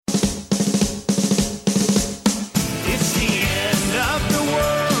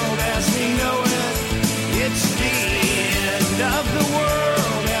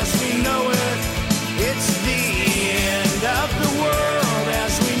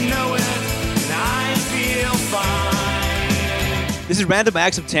is Random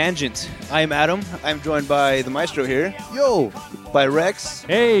Acts of Tangent. I am Adam. I'm joined by the maestro here. Yo! By Rex.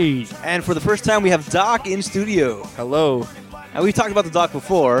 Hey! And for the first time, we have Doc in studio. Hello. And we've talked about the Doc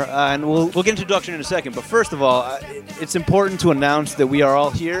before, and we'll get into introduction in a second. But first of all, it's important to announce that we are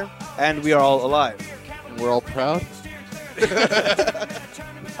all here, and we are all alive. And we're all proud?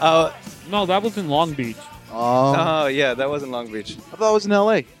 No, that was in Long Beach. Oh, yeah, that wasn't Long Beach. I thought it was in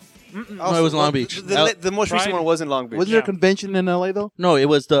L.A. No, it was Long Beach. The most recent one was in Long Beach. Wasn't there a convention in L.A., though? No, it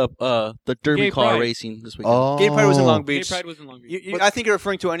was the Derby Gay car Pride. racing this weekend. Oh. Gay Pride was in Long Gay Beach. Pride was in Long Beach. I think you're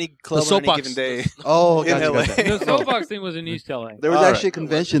referring to any club The on any soapbox. given day. Oh, In gotcha, LA. gotcha. The soapbox thing was in East LA. There was All actually right. a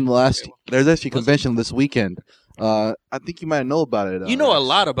convention There's actually a convention this weekend. I think you might know about it. You know a Rex.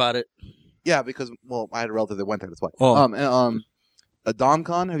 lot about it. Yeah, because, I had a relative that went there, that's why. Oh. A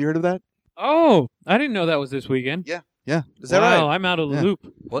DomCon, have you heard of that? Oh, I didn't know that was this weekend. Yeah. Is that wow, right? I'm out of the Yeah. loop.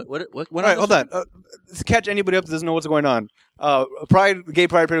 What? All right, hold on. To catch anybody up that doesn't know what's going on, Gay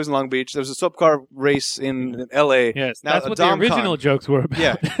Pride Parade was in Long Beach. There was a soap car race in L.A. Yes, Now, that's a what the DomCon. original jokes were about.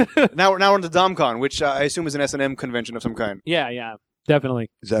 Yeah. now we're on the DomCon, which I assume is an S&M convention of some kind. yeah, definitely.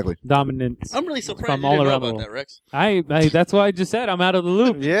 Exactly. Dominance. I'm really surprised From you all didn't know around the about world. that, Rex. I that's why I just said I'm out of the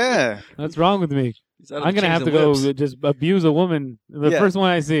loop. Yeah. What's wrong with me? He's out of I'm going to have to changing go whips. just abuse a woman, the Yeah. first one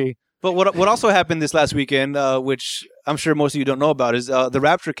I see. But what also happened this last weekend, which I'm sure most of you don't know about, is the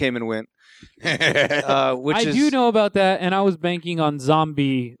Rapture came and went. I do know about that, and I was banking on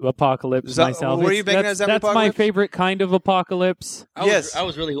zombie apocalypse myself. Were you banking on zombie That's my apocalypse? favorite kind of apocalypse. Yes. I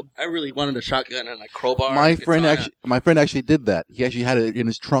really wanted a shotgun and a crowbar. My and friend katana. actually did that. He actually had it in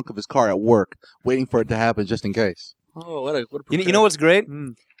his trunk of his car at work, waiting for it to happen just in case. Oh, what a You know what's great?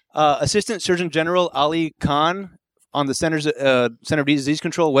 Mm. Assistant Surgeon General Ali Khan on the Center of Disease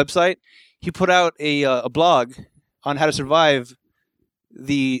Control website, he put out a blog on how to survive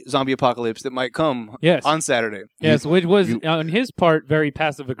the zombie apocalypse that might come Yes. on Saturday. Yes, which was on his part very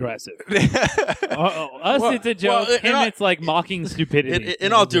passive aggressive. Us, Well- it's a joke. well, Him, it's like mocking stupidity.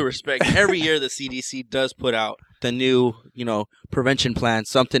 In all due respect, every year the CDC does put out the new, prevention plan,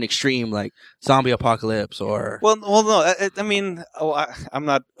 something extreme like zombie apocalypse or. Well, no. I mean, I'm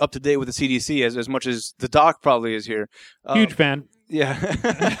not up to date with the CDC as much as the doc probably is here. Huge fan. Yeah.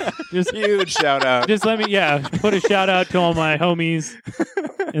 Just, Huge shout out. just let me, put a shout out to all my homies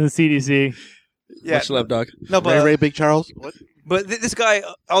in the CDC. Yeah. Much love, dog. No, Ray but Ray Big Charles? What? this guy,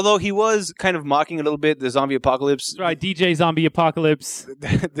 although he was kind of mocking a little bit the zombie apocalypse, That's right, DJ Zombie Apocalypse.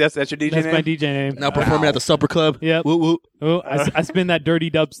 that's your DJ That's name? my DJ name. Now performing at the supper club. Yep. Woo woo. Oh, I spin that dirty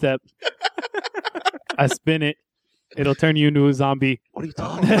dubstep. I spin it. It'll turn you into a zombie. What are you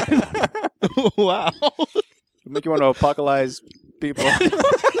talking about? Wow. Make you want to apocalypse people.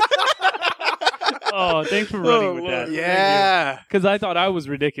 Oh, thanks for running with that. Yeah. Because I thought I was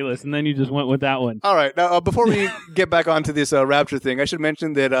ridiculous, and then you just went with that one. All right. Now, before we get back onto this Rapture thing, I should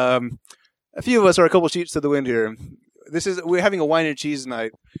mention that a few of us are a couple sheets to the wind here. We're having a wine and cheese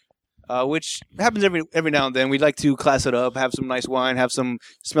night, which happens every now and then. We like to class it up, have some nice wine, have some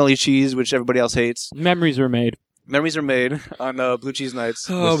smelly cheese, which everybody else hates. Memories were made. Memories are made on blue cheese nights.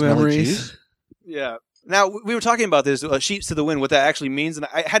 Oh, With smelly memories. cheese? Yeah. Now, we were talking about this, sheets to the wind, what that actually means, and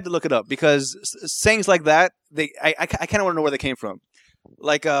I had to look it up because sayings like that, I kind of want to know where they came from.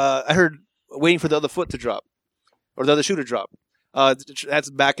 Like, I heard waiting for the other foot to drop, or the other shoe to drop. That's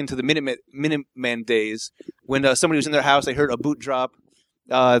back into the Minuteman days, when somebody was in their house, they heard a boot drop,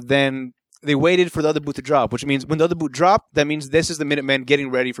 then they waited for the other boot to drop, which means when the other boot dropped, that means this is the Minutemen getting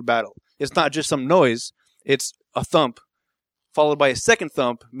ready for battle. It's not just some noise, it's a thump, followed by a second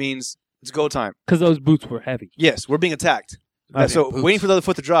thump, means it's go time. Because those boots were heavy. Yes, we're being attacked. Okay. So Boots. waiting for the other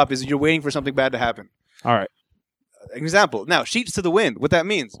foot to drop is you're waiting for something bad to happen. All right. An example. Now, sheets to the wind, what that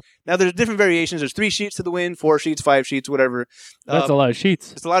means. Now, there's different variations. There's 3 sheets to the wind, 4 sheets, 5 sheets, whatever. That's a lot of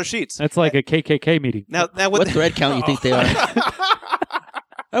sheets. It's a lot of sheets. That's like a KKK meeting. Now What thread count you think they are?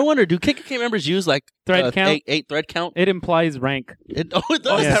 I wonder, do KKK members use like Thread count? eight thread count? It implies rank. It does.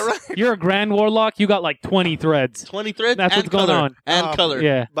 Yes. that right? You're a Grand Warlock. You got like 20 threads. 20 thread. That's and what's going color. on. And color.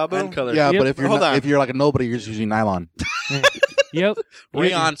 Yeah. Baboon? And color. Yeah, Yep. but Hold on. if you're like a nobody, you're just using nylon. Yep.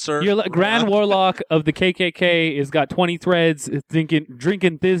 Rayon, sir. You're like Grand Warlock of the KKK has got 20 threads,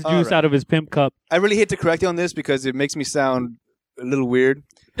 drinking this All juice right. out of his pimp cup. I really hate to correct you on this because it makes me sound a little weird.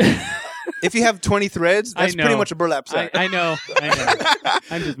 If you have 20 threads, I that's know. pretty much a burlap sack. I know.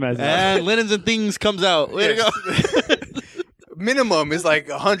 I'm just messing. And linens and things comes out. Way to go. Minimum is like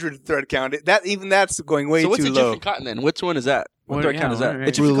 100 thread count. That's going way So what's too Egyptian low. cotton then? Which one is that? What Well, thread yeah, count is that? right.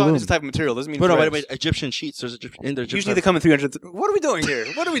 Egyptian cotton is Lululemon. a type of material. Doesn't mean But no, threads. wait. Egyptian sheets. There's Usually they come in 300. What are we doing here?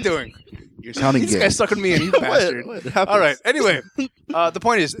 What are we doing? You're sounding This gay. guy's sucking me in, you bastard. What happens? All right. Anyway, the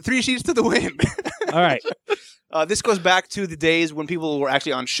point is 3 sheets to the wind. All right. This goes back to the days when people were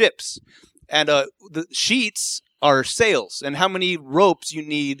actually on ships, and the sheets are sails, and how many ropes you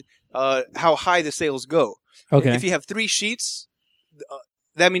need, how high the sails go. Okay. If you have 3 sheets,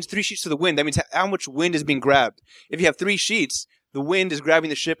 that means 3 sheets to the wind. That means how much wind is being grabbed. If you have 3 sheets, the wind is grabbing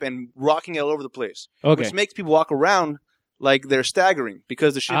the ship and rocking it all over the place, Okay. which makes people walk around like they're staggering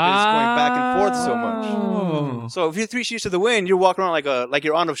because the ship is going back and forth so much. Oh. So if you're 3 sheets to the wind, you're walking around like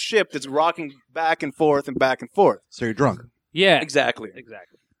you're on a ship that's rocking back and forth and back and forth. So you're drunk. Yeah. Exactly.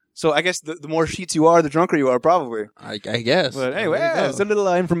 Exactly. So I guess the more sheets you are, the drunker you are, probably. I guess. But anyway, There you go. it's a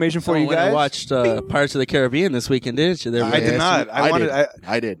little information for So you when I guys. watched Pirates of the Caribbean this weekend, didn't you? There, I did not. I wanted.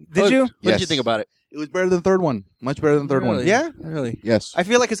 I did. Did you? What did you Yes. think about it? It was better than the third one. Much better than the third one. Really? Yeah. Really? Yes. I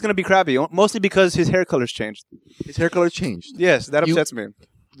feel like it's going to be crappy, mostly because his hair color's changed. His hair color changed. Yes, that You- upsets me.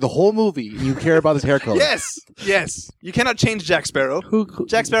 The whole movie, you care about his hair color. Yes. You cannot change Jack Sparrow. Who?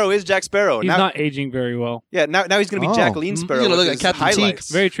 Jack Sparrow is Jack Sparrow. He's now, not aging very well. Yeah, now he's going to be Oh. Jacqueline Sparrow. You're gonna with look his like Captain highlights.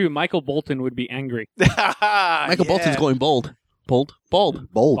 Very true. Michael Bolton would be angry. Michael Bolton's going bold. Bold. Bold.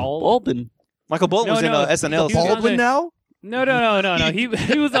 Bolton. Michael Bolton No, was in no, SNL. he was on Baldwin the- now? No.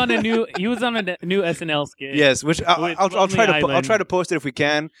 He was on a new SNL skit. Yes, which I'll With try to Lonely I'll try to post it if we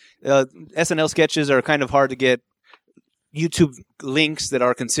can. SNL sketches are kind of hard to get YouTube links that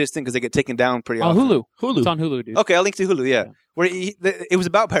are consistent because they get taken down pretty On often. Hulu. It's on Hulu, dude. Okay, I'll link to Hulu. Yeah, where it was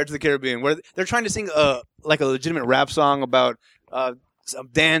about Pirates of the Caribbean, where they're trying to sing like a legitimate rap song about some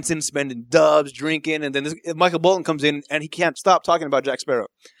dancing, spending dubs, drinking, and then Michael Bolton comes in and he can't stop talking about Jack Sparrow.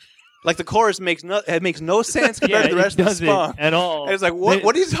 Like the chorus makes no sense compared to the rest it of the doesn't song. at all. And it's like,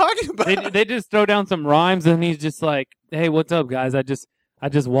 what are you talking about? They just throw down some rhymes and he's just like, "Hey, what's up, guys? I just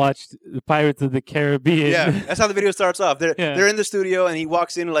watched the Pirates of the Caribbean." Yeah, that's how the video starts off. They're Yeah. they're in the studio and he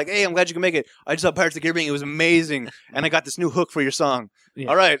walks in like, "Hey, I'm glad you can make it. I just saw Pirates of the Caribbean. It was amazing, and I got this new hook for your song." Yeah.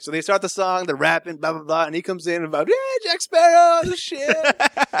 All right, so they start the song, they're rapping, blah blah blah, and he comes in about, "Yeah, Jack Sparrow, this shit,"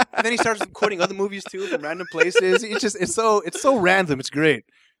 and then he starts quoting other movies too from random places. It's so random. It's great.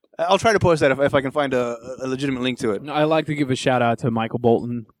 I'll try to post that if I can find a legitimate link to it. I like to give a shout out to Michael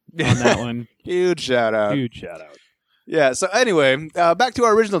Bolton on that one. Huge shout out. Huge shout out. Yeah, so anyway, back to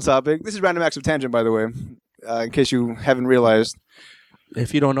our original topic. This is Random Acts of Tangent, by the way, in case you haven't realized.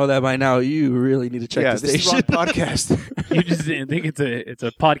 If you don't know that by now, you really need to check the this is station. the wrong podcast. You just didn't think it's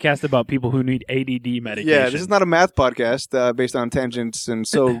a podcast about people who need ADD medication. Yeah, this is not a math podcast based on tangents and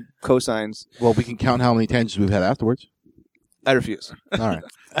cosines. Well, we can count how many tangents we've had afterwards. I refuse. All right.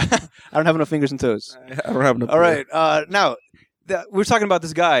 I don't have enough fingers and toes. I don't have no All right, now we're talking about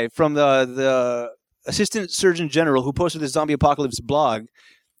this guy from the Assistant Surgeon General who posted this zombie apocalypse blog.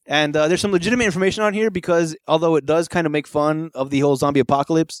 And there's some legitimate information on here because although it does kind of make fun of the whole zombie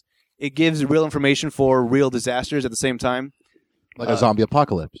apocalypse, it gives real information for real disasters at the same time. Like a zombie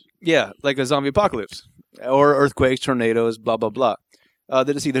apocalypse. Yeah, like a zombie apocalypse or earthquakes, tornadoes, blah, blah, blah.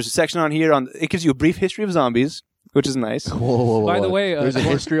 There's a section on here it gives you a brief history of zombies, which is nice. Whoa. By the way, there's a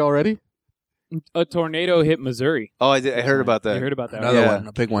history already? a tornado hit Missouri. Oh, I heard about You that. heard about that? Another Yeah. one,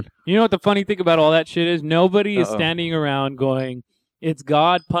 a big one. You know what the funny thing about all that shit is? Nobody is Uh-oh. standing around going, "It's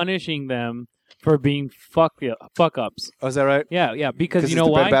God punishing them for being fuck ups." Oh, is that right? Yeah, because you it's know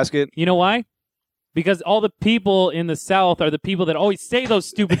the why? breadbasket. You know why? Because all the people in the South are the people that always say those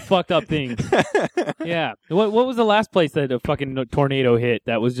stupid fucked up things. Yeah. What was the last place that a fucking tornado hit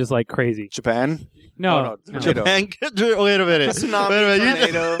that was just like crazy? Japan? No, Oh, no. no. Japan. Wait a minute. Tsunami, Wait a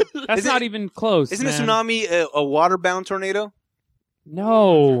minute. tornado. That's Isn't not it- even close. Isn't man. a tsunami a water-bound tornado?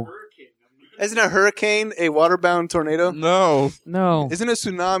 No, Isn't a hurricane a water-bound tornado? No. no, Isn't a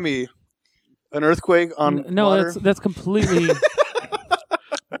tsunami an earthquake on no. water? That's completely.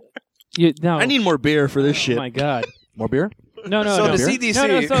 No, I need more beer for this Oh shit. my god. More beer? No. So no. the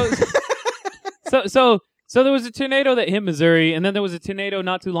CDC. So there was a tornado that hit Missouri, and then there was a tornado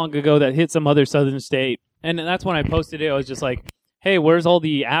not too long ago that hit some other southern state, and that's when I posted it. I was just like, "Hey, where's all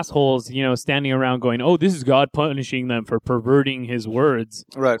the assholes, standing around going, oh, this is God punishing them for perverting His words."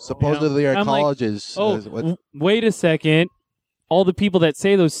 Right. Supposedly our I'm like, colleges. Wait a second. All the people that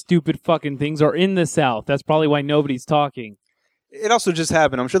say those stupid fucking things are in the South. That's probably why nobody's talking. It also just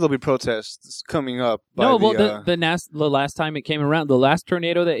happened. I'm sure there'll be protests coming up. By No, the, well, the last time it came around, the last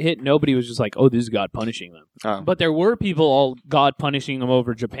tornado that hit, nobody was just like, "Oh, this is God punishing them." Oh. But there were people all God punishing them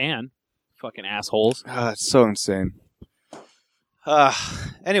over Japan. Fucking assholes. It's so insane.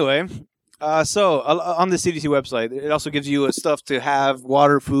 Anyway, so on the CDC website, it also gives you stuff to have: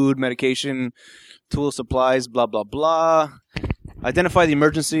 water, food, medication, tool supplies, blah blah blah. Identify the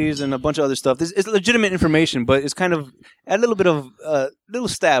emergencies and a bunch of other stuff. This is legitimate information, but it's kind of a little bit of little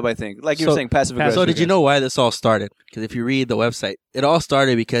stab, I think. Like you were saying, passive aggressive. So did you know why this all started? Because if you read the website, it all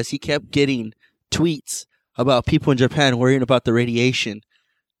started because he kept getting tweets about people in Japan worrying about the radiation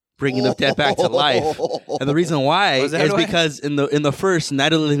bringing the dead back to life. And the reason why Was is that why? because in the first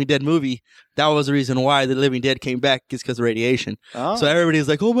Night of the Living Dead movie, that was the reason why the Living Dead came back, is because of radiation. Oh. So everybody's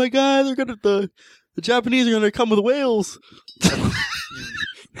like, "Oh my god, the Japanese are gonna come with whales."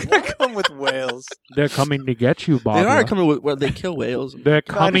 come with whales. They're coming to get you, They Barbara. are coming with where they kill whales. They're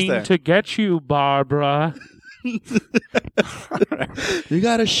coming understand. to get you, Barbara. You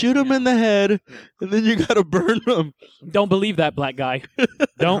gotta shoot them in the head, and then you gotta burn them. Don't believe that, black guy.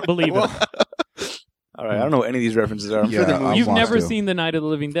 Don't believe it. All right, I don't know what any of these references are. I'm sure Yeah, they're I movies. You've want never to. seen The Night of the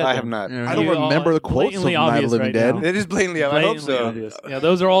Living Dead. I then? have not. Yeah. I don't You remember are the quotes of blatantly Night of the obvious Living right Dead. now. It is blatantly. I hope Blatantly so. obvious. Yeah,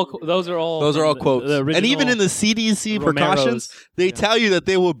 those are all. Those are all. Those are all the- quotes. the And even in the original CDC Romero's. precautions, they Yeah. tell you that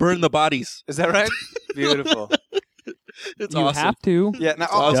they will burn the bodies. Is that right? Beautiful. It's you awesome. have to. Yeah. Now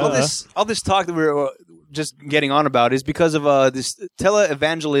awesome. all this talk that we're just getting on about is because of this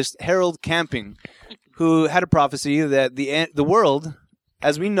televangelist Harold Camping, who had a prophecy that the world,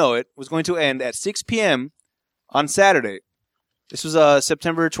 as we know it, was going to end at 6 p.m. on Saturday. This was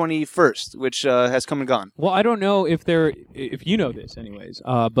September 21st, which has come and gone. Well, I don't know if you know this, anyways.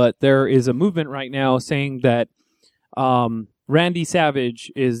 But there is a movement right now saying that Randy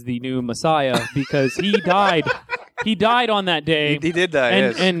Savage is the new Messiah because he died. He died on that day. He did die.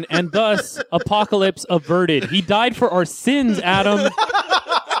 and, yes. and thus apocalypse averted. He died for our sins, Adam.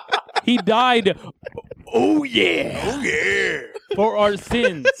 He died. Oh yeah, for our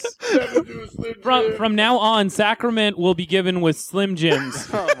sins. From now on, Sacrament will be given with Slim Jims.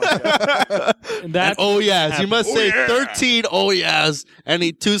 And That's oh yes, you must say yeah. 13 oh yes, and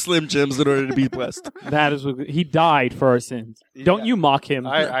need 2 Slim Jims in order to be blessed. that is what he died for our sins. Don't you mock him?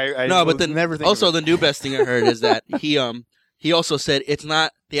 I No, but will then never think also of it. the new best thing I heard is that he also said it's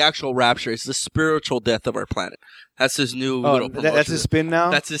not the actual rapture; it's the spiritual death of our planet. That's his new Oh, little that's promotion. his spin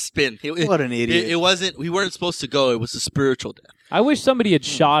now. That's his spin. What an idiot. It wasn't. We weren't supposed to go. It was the spiritual death. I wish somebody had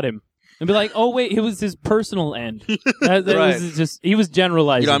shot him and be like, "Oh wait, it was his personal end." That Right. was just he was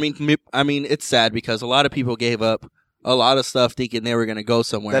generalizing. You know, I mean, it's sad because a lot of people gave up a lot of stuff thinking they were going to go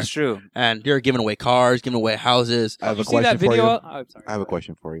somewhere, That's true. and they're giving away cars, giving away houses. I have you a see that question for video? you. Oh, sorry. I have a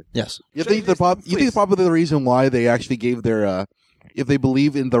question for you. Yes. You think probably the reason why they actually gave their if they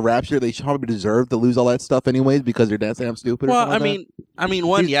believe in the rapture, they should probably deserve to lose all that stuff anyways because they're that damn stupid. or Well, something I mean,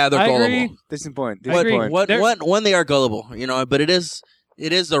 one, yeah, they're I gullible. agree. Decent point. I Decent agree. point. One, they are gullible, you know, but it is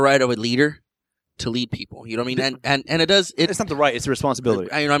the right of a leader to lead people. You know what I mean? And it does. It's not the right. It's the responsibility.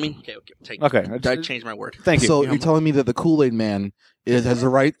 You know what I mean? Okay. Okay. I changed my word. Thank you. So You know, you're telling me that the Kool-Aid Man has the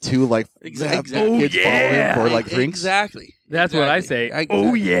right to like have Exactly. kids follow him for like drinks? Exactly. That's what I Exactly. say. Exactly.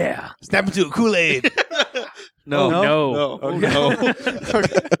 Oh yeah. Snap into a Kool-Aid. No. no. No.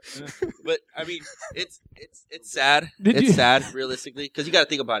 But I mean, it's sad. Did It's you- sad, realistically, because you got to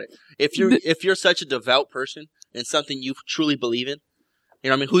think about it. If you're such a devout person and something you truly believe in, you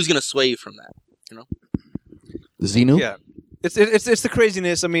know, what I mean, who's going to sway you from that? You know. Xenu? Yeah. It's the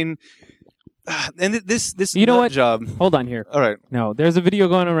craziness. I mean, and this You know nut what? job. Hold on here. All right. No, there's a video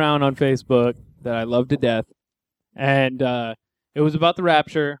going around on Facebook that I love to death, and it was about the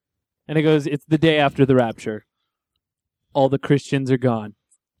rapture, and it goes, "It's the day after the rapture. All the Christians are gone.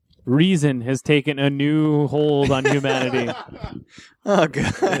 Reason has taken a new hold on humanity. Oh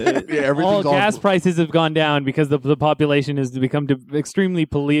god. Yeah, All everything's all gas prices have gone down because the population has become extremely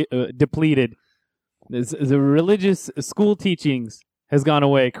depleted. The religious school teachings has gone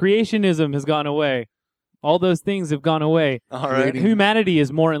away. Creationism has gone away. All those things have gone away. All right. Humanity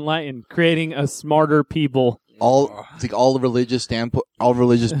is more enlightened, creating a smarter people. it's like all the religious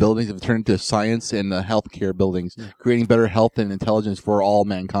buildings have turned into science and healthcare buildings, creating better health and intelligence for all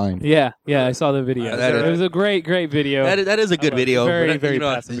mankind. Yeah, I saw the video. That It was a great video. That is a good video. Very, but, very you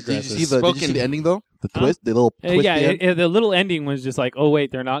know, passive Did you aggressive. see the ending though? The twist, the little twist. Yeah, at the end? the little ending was just like, oh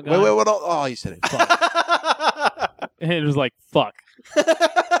wait, they're not gone. Wait, what? Oh, you said it. Fuck. And it was like, fuck.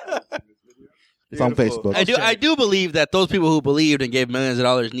 It's on Beautiful. Facebook. I do believe that those people who believed and gave millions of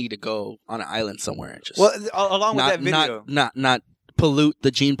dollars need to go on an island somewhere and just Well, along with that video. not pollute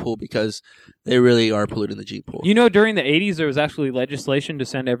the gene pool because they really are polluting the gene pool. You know, during the 80s, there was actually legislation to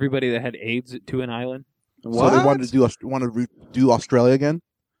send everybody that had AIDS to an island. So they wanted to do Australia again.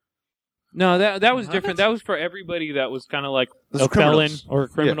 No, that was different. That was for everybody that was kind of like Those a are criminals. felon or a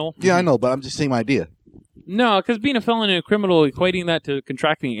criminal. Yeah, I know, but I'm just saying my idea. No, because being a felon and a criminal, equating that to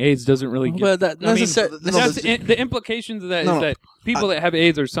contracting AIDS doesn't really get... But that I mean, necessarily. the implications of that No, is no. that people that have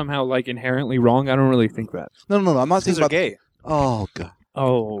AIDS are somehow like inherently wrong. I don't really think that. No, I'm not saying These are about. gay. Oh god,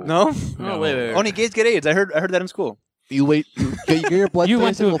 Oh. No? No. wait. Only gays get AIDS. I heard that in school. you wait. Get your blood You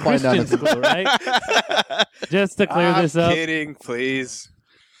went test and to a we'll find out. Christian school, right? Just to clear this up. Kidding, please.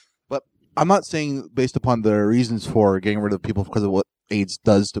 I'm not saying based upon the reasons for getting rid of people because of what AIDS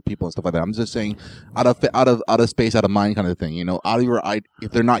does to people and stuff like that. I'm just saying out of space, out of mind kind of thing. You know, out of your eye.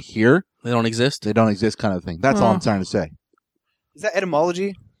 If they're not here, They don't exist. they don't exist kind of thing. That's all I'm trying to say. Is that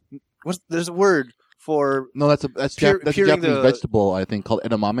etymology? There's a word for No, that's a Curing Japanese the- vegetable, I think, called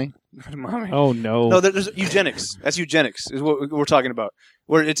edamame. Oh no. No, there's eugenics. That's eugenics is what we're talking about.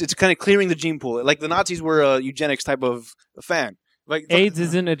 Where it's kind of clearing the gene pool. Like the Nazis were a eugenics type of fan. Like AIDS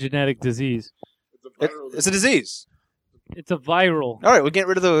isn't a genetic disease. it's a disease. It's a viral. All right, we're getting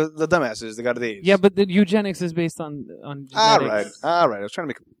rid of the dumbasses that got the AIDS. Yeah, but the eugenics is based on genetics. All right. I was trying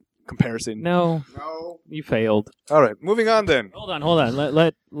to make a comparison. No, you failed. All right, moving on then. Hold on.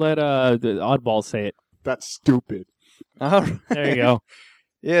 Let the oddball say it. That's stupid. All right. There you go.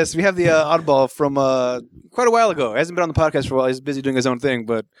 Yes, we have the oddball from quite a while ago. He hasn't been on the podcast for a while. He's busy doing his own thing,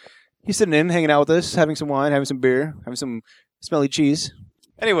 but he's sitting in, hanging out with us, having some wine, having some beer, having some smelly cheese.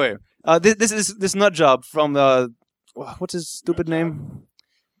 Anyway, this is this nut job from the what's his stupid name?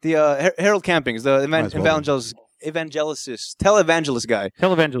 The Harold Campings, the televangelist guy.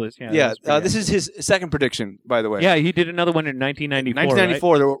 Televangelist. Yeah. Yeah, that's pretty this is his second prediction, by the way. good. Yeah, he did another one in 1994.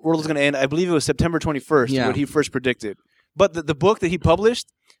 1994, the world was going to end. I believe it was September 21st, Yeah. what he first predicted. But the book that he published,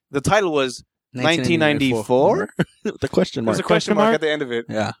 the title was 1994. The question There's mark. a question mark at the end of it,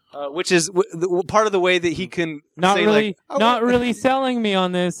 Yeah. which is part of the way that he can Not say, really, like, not really selling me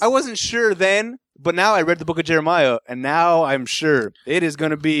on this. I wasn't sure then, but now I read the book of Jeremiah, and now I'm sure it is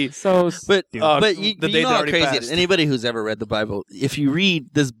going to be. So, But stupid. but you, the you day know that how already crazy it passed. is. Anybody who's ever read the Bible, if you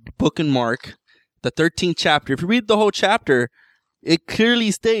read this book in Mark, the 13th chapter, if you read the whole chapter, it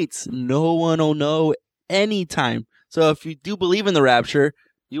clearly states no one will know any time. So if you do believe in the rapture,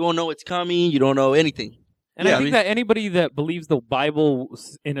 you won't know it's coming. You don't know anything. And Yeah, I think that anybody that believes the Bible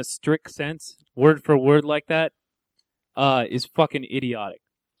in a strict sense, word for word like that, is fucking idiotic.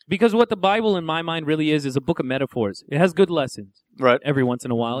 Because what the Bible, in my mind, really is a book of metaphors. It has good lessons Right. every once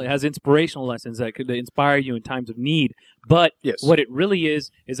in a while. It has inspirational lessons that could inspire you in times of need. But Yes. what it really is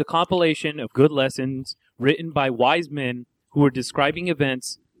a compilation of good lessons written by wise men who were describing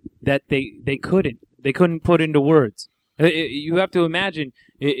events that they couldn't put into words. You have to imagine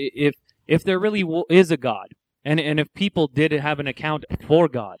if there really is a God, and if people did have an account for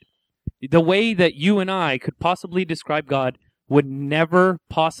God, the way that you and I could possibly describe God would never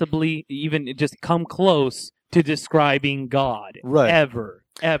possibly even just come close to describing God. Right.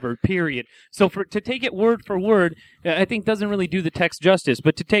 Ever, period. So to take it word for word, I think doesn't really do the text justice,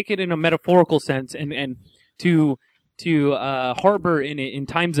 but to take it in a metaphorical sense and to harbor in it in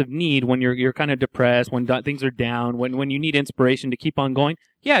times of need, when you're kind of depressed, when things are down, when you need inspiration to keep on going,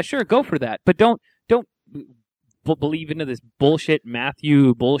 yeah, sure, go for that. But don't believe into this bullshit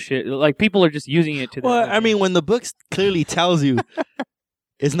Matthew bullshit. Like, people are just using it to. Well, I mean, when the book clearly tells you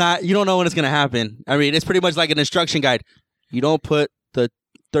it's not, you don't know when it's going to happen. I mean, it's pretty much like an instruction guide. You don't put the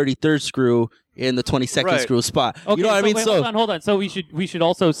 33rd screw in the 22nd Right. screw spot. Okay, You know what I mean? wait, So hold on. So we should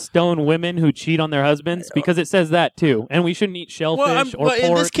also stone women who cheat on their husbands, because it says that too. And we shouldn't eat shellfish or pork.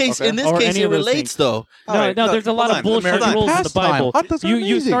 in this case, okay. or it any of those relates things. though. All No, right, there's a lot hold of on. bullshit American rules in the pastime. Bible. Hot dogs are You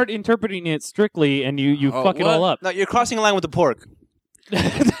amazing. start interpreting it strictly, and you Oh, fuck it what? all up. No, you're crossing a line with the pork.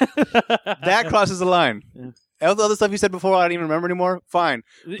 That crosses the line. Yeah. All the other stuff you said before, I don't even remember anymore. Fine.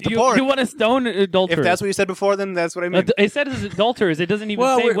 you, pork. you want to stone adulterers. If that's what you said before, then that's what I mean. It said as adulterers. It doesn't even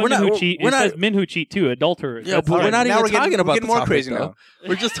Well, say we're women not- who cheat. we're It not- says men who cheat too. Adulterers. Yeah, That's but fine. we're not Now even we're getting- talking we're about getting the more topic, crazy though. now.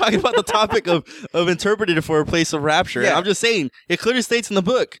 We're just talking about the topic of interpreting it for a place of rapture. Yeah. I'm just saying it clearly states in the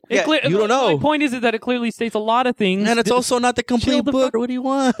book, It Yeah, cle- you don't know. My point is that it clearly states a lot of things, and it's also not the complete Chill the book. fuck- What do you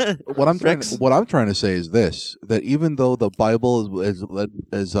want? What I'm Rex. trying to say is this: that even though the Bible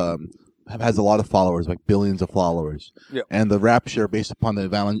has a lot of followers, like billions of followers, Yeah. and the rapture, based upon the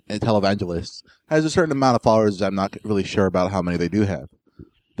televangelists, has a certain amount of followers. I'm not really sure about how many they do have.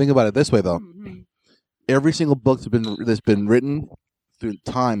 Think about it this way, though: every single book that's been written through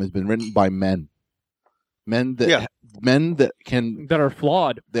time has been written by men. Men that can that are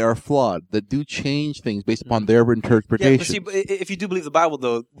flawed. they are flawed, that do change things based upon their Yeah, but interpretation. see, but if you do believe the Bible,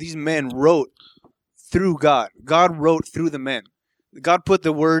 though, these men wrote through God. God wrote through the men. God put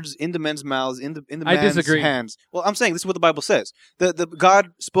the words into men's mouths, in the I man's disagree. hands. Well, I'm saying this is what the Bible says. The God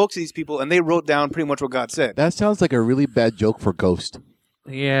spoke to these people, and they wrote down pretty much what God said. That sounds like a really bad joke for Ghost.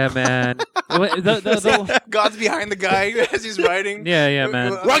 Yeah, man. God's behind the guy as he's writing. Yeah,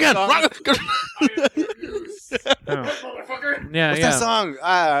 man. Wrong end, wrong Yeah, What's yeah. that song?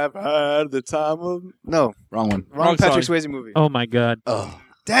 I've had the time of... No. Wrong one. Wrong Wrong Patrick song. Swayze movie. Oh my god. Oh,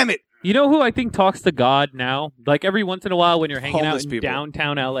 Damn it. You know who I think talks to God now? Like every once in a while when you're hanging Homeless out in people.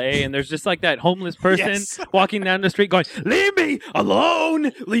 downtown LA and there's just like that homeless person Yes. walking down the street going, "Leave me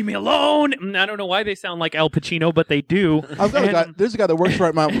alone! Leave me alone!" And I don't know why they sound like Al Pacino, but they do. I've got a And guy. There's a guy that works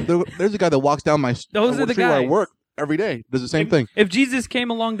right my. There's a guy that walks down my. Those are the street where I guys. work every day. Does the same thing. If Jesus came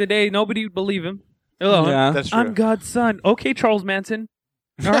along today, nobody would believe him. Hello, Yeah. That's true. I'm God's son. Okay, Charles Manson.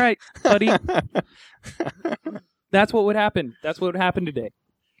 All right, buddy. That's what would happen. That's what would happen today.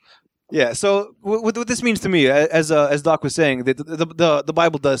 Yeah. So what this means to me, as Doc was saying, that the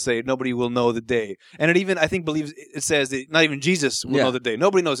Bible does say nobody will know the day, and it even I think believes it says that not even Jesus will Yeah. know the day.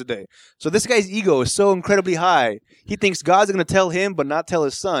 Nobody knows the day. So this guy's ego is so incredibly high. He thinks God's going to tell him, but not tell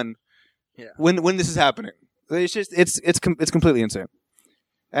his son. Yeah. When this is happening, it's just it's completely insane.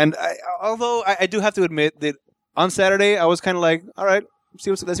 And although I do have to admit that on Saturday I was kind of like, all right, let's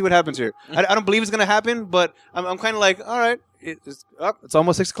see what happens here. I don't believe it's going to happen, but I'm kind of like, all right. It's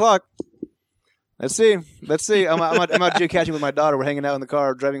almost 6 o'clock. Let's see. I'm out geocaching with my daughter. We're hanging out in the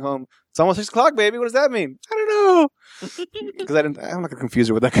car, driving home. It's almost 6 o'clock, baby. What does that mean? I don't know. Because I'm not gonna confuse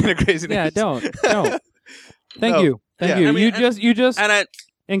her with that kind of craziness. Yeah, don't. Thank No. you. Yeah. You. I mean, you just And I,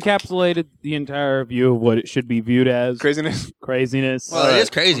 encapsulated the entire view of what it should be viewed as. Craziness. Craziness. well, it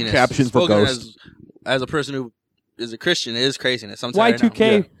is craziness. Captions for Spoken Ghost. as a person who is a Christian, it is craziness. I'm sorry.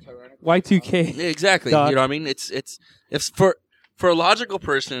 Y2K. Y2K. Yeah, exactly. Doc. You know what I mean? It's for a logical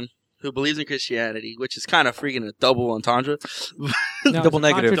person who believes in Christianity, which is kind of freaking a double entendre. No, Double it's a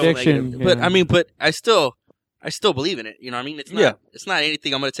negative. contradiction. But Yeah. but I still believe in it. You know what I mean? It's not. Yeah. It's not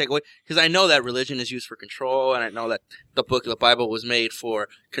anything I'm going to take away because I know that religion is used for control, and I know that the book of the Bible was made for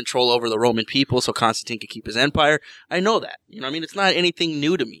control over the Roman people, so Constantine could keep his empire. I know that. You know what I mean? It's not anything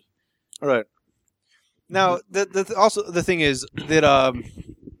new to me. All right. Now, also the thing is that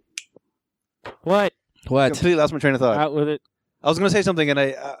What? completely lost my train of thought. Out with it. I was gonna say something, and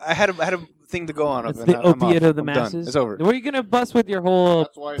I had a thing to go on. It's and the I'm off. opiate of the I'm done. masses. It's over. What are you gonna bust with your whole?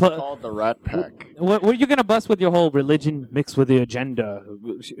 That's why it's But- called the Rat Pack. What are you gonna bust with your whole religion mixed with the agenda?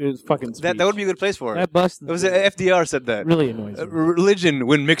 It's fucking. That would be a good place for it. That bust. It was FDR said that. really annoys me. Religion,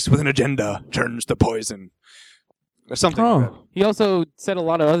 when mixed with an agenda, turns to poison, or something. like that. He also said a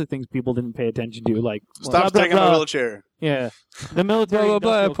lot of other things people didn't pay attention to, like Stop blah, blah, taking my blah. wheelchair. Yeah, the military. Blah,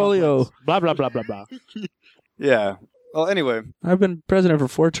 blah, blah, industrial polio. complex. Blah blah blah blah blah. Yeah. Well, anyway. I've been president for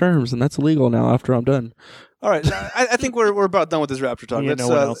 4 terms, and that's illegal now after I'm done. All right. I think we're about done with this Rapture talk. Yeah, no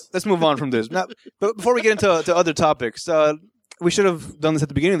one else. Let's move on from this. Now, but before we get into to other topics, we should have done this at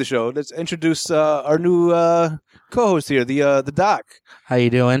the beginning of the show. Let's introduce our new co-host here, the Doc. How you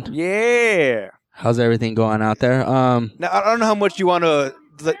doing? Yeah. How's everything going out there? Now, I don't know how much you want to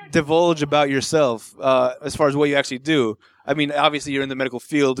divulge about yourself as far as what you actually do. I mean, obviously, you're in the medical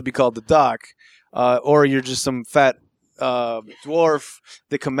field to be called the Doc, or you're just some fat dwarf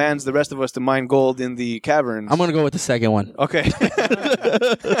that commands the rest of us to mine gold in the caverns. I'm gonna go with the second one. Okay.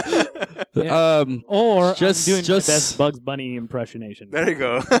 Yeah. Or Just- I'm doing just- my best Bugs Bunny impersonation. There you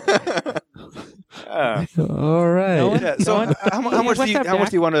go. All right. No one- Yeah. So, Going? how much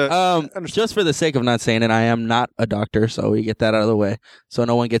do you want to? Just for the sake of not saying it, I am not a doctor, so we get that out of the way, so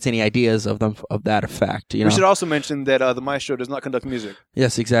no one gets any ideas of that effect. You know. We should also mention that the Maestro does not conduct music.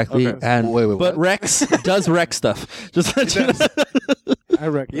 Yes, exactly. Okay. And Wait, but what? Rex does Rex stuff. Just let you know. I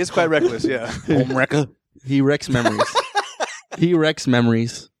reckon. He is quite reckless. Yeah. Home wrecker. He wrecks memories. He wrecks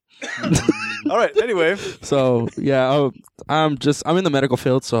memories. All right. Anyway. So yeah, I'm in the medical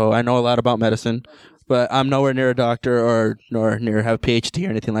field, so I know a lot about medicine, but I'm nowhere near a doctor nor near have a PhD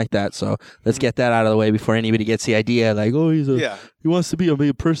or anything like that. So let's get that out of the way before anybody gets the idea like, oh, Yeah. he wants to be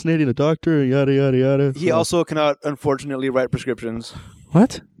impersonating a doctor, yada yada yada. He also cannot, unfortunately, write prescriptions.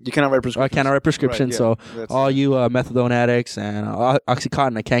 what? You cannot write I prescriptions. cannot write prescriptions, Right, yeah. so That's- all you methadone addicts and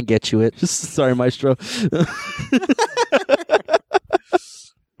OxyContin, I can't get you it. Just sorry, Maestro.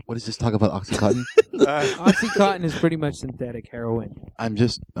 What is this talk about Oxycontin? Oxycontin is pretty much synthetic heroin. I'm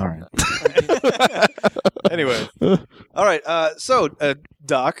just all right. Anyway. All right. So,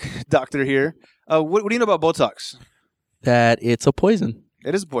 doctor here. What do you know about Botox? That it's a poison.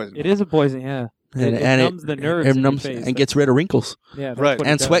 It is a poison. It is a poison, yeah. It numbs the nerves in your face. and gets rid of wrinkles Yeah, that's Right. what it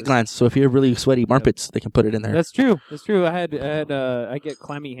and sweat does. glands. So if you have really sweaty armpits, they can put it in there. That's true. That's true. I get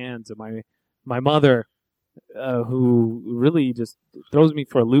clammy hands, and my mother, who really just throws me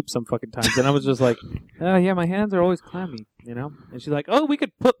for a loop some fucking times, and I was just like, yeah, my hands are always clammy, you know. And she's like, oh, we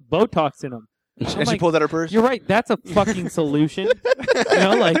could put Botox in them. And I'm she like, pulled out her purse. you're right. That's a fucking solution. You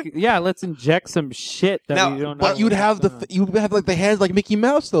know, like, yeah, let's inject some shit that Now, we don't know. But you'd have you would have like the hands like Mickey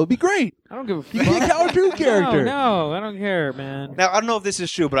Mouse though. It'd be great. I don't give a You fuck. be a cartoon character. No, I don't care, man. Now, I don't know if this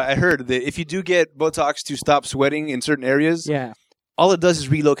is true, but I heard that if you do get Botox to stop sweating in certain areas, Yeah. all it does is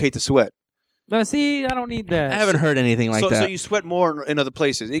relocate the sweat. No, see, I don't need that. I haven't heard anything like So that. you sweat more in other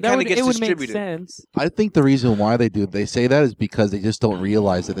places. It That kind would, of gets it would make distributed. sense. I think the reason why they say that is because they just don't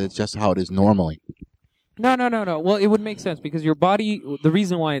realize that it's just how it is normally. No. Well, it would make sense because your body. The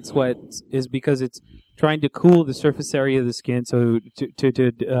reason why it sweats is because it's trying to cool the surface area of the skin, so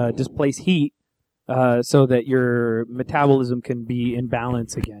to displace heat, so that your metabolism can be in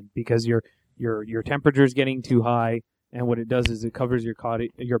balance again. Because your temperature is getting too high, and what it does is it covers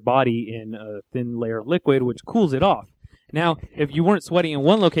your body in a thin layer of liquid, which cools it off. Now, if you weren't sweating in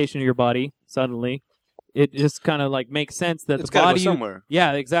one location of your body suddenly, it just kind of like makes sense that It's the got to body. go somewhere.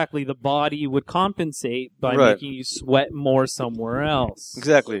 Yeah, exactly. The body would compensate by Right. making you sweat more somewhere else.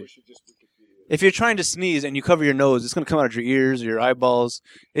 Exactly. If you're trying to sneeze and you cover your nose, it's going to come out of your ears or your eyeballs.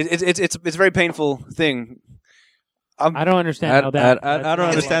 It's a very painful thing. I don't understand how that. I don't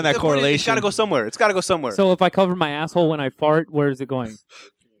understand that The point is, It's correlation. got to go somewhere. It's got to go somewhere. So if I cover my asshole when I fart, where is it going?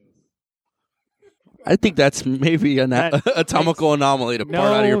 I think that's maybe an That atomical anomaly to No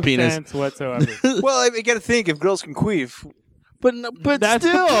part out of your penis. sense whatsoever. well, you got to think if girls can queef. But That's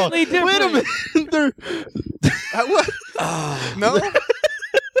still, completely different. wait a minute. They're- What? No.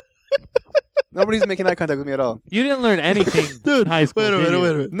 Nobody's making eye contact with me at all. You didn't learn anything in high school. wait a did you?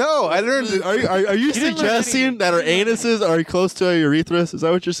 minute. No, I learned. Are you didn't learn suggesting anything. that our anuses are close to our urethras? Is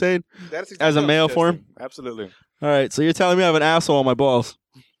that what you're saying? That's As a what I'm male suggesting. form? Absolutely. All right, so you're telling me I have an asshole on my balls.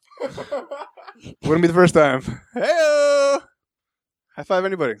 Wouldn't be the first time. Hey, high five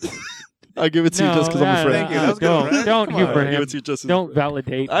anybody. I'll give it to you No, just because I'm a friend. Thank you. That was good, don't right? don't Come you on. for I'll give him. it to you just Don't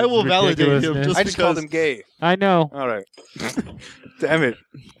validate. I will his validate him ridiculousness. just I just called because- him gay. I know. All right. Damn it.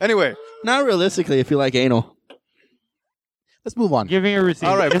 Anyway, Not realistically, if you like anal. Let's move on. Give me a receipt.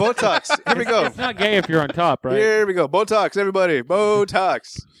 all right. Botox. Here we go. It's not gay if you're on top, right? Here we go. Botox, everybody.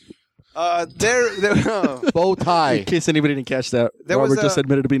 Botox. There. Oh. Bow In tie. case anybody didn't catch that, There was Robert just a-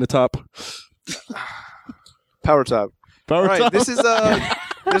 admitted to being a top. Power top. Power All right. top. This is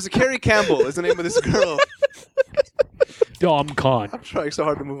There's a Carrie Campbell. Is the name of this girl. Dom Con. I'm trying so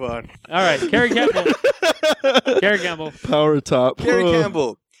hard to move on. All right, Carrie Campbell. Carrie Campbell. Power top. Carrie Oh.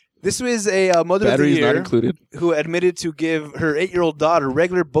 Campbell. This was a mother Batteries of the not year included. who admitted to give her 8-year-old daughter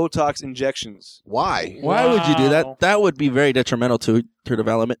regular Botox injections. Why? Why would you do Wow. that? That would be very detrimental to her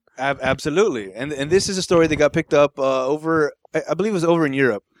development. Absolutely. And this is a story that got picked up over, I believe it was over in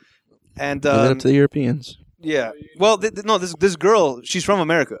Europe. And Leave it up to the Europeans. yeah. Well, no, this girl, she's from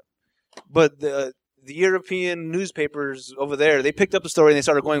America. But the European newspapers over there, they picked up the story and they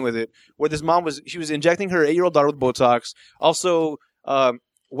started going with it, where this mom was injecting her 8-year-old daughter with Botox, also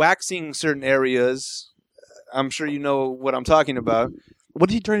waxing certain areas. I'm sure you know what I'm talking about. What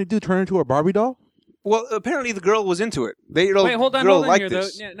is he trying to do? Turn her into a Barbie doll? Well, apparently the girl was into it. The 8-year-old Wait, hold on girl here, liked though.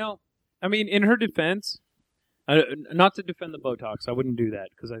 this. Yeah, no, I mean, in her defense, not to defend the Botox, I wouldn't do that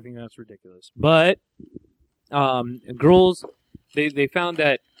because I think that's ridiculous. But girls, they found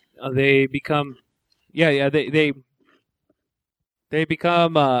that they become, they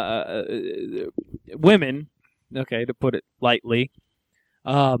become women. Okay, to put it lightly.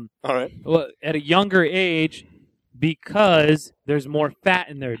 All right. Well, at a younger age, because there's more fat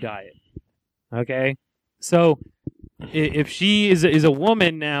in their diet. Okay, so if she is a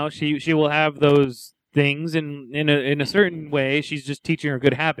woman now, she will have those things in a certain way. She's just teaching her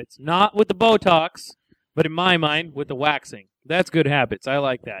good habits, not with the Botox, but in my mind with the waxing. That's good habits. I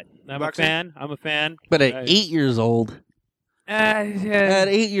like that. Waxing? I'm a fan. But at Right. 8 years old, Yeah. at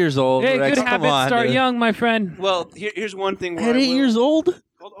 8 years old, Hey, Rex, good come habits on, start dude. young, my friend. Well, here's one thing. Where At I 8 will- years old,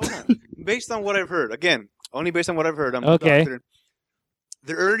 Hold on. Based on what I've heard, again, only based on what I've heard. I'm Okay. a doctor.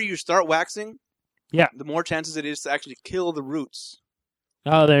 The earlier you start waxing, Yeah. the more chances it is to actually kill the roots,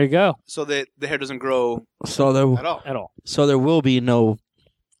 Oh, there you go. so that the hair doesn't grow so there, at all. At all. so there will be no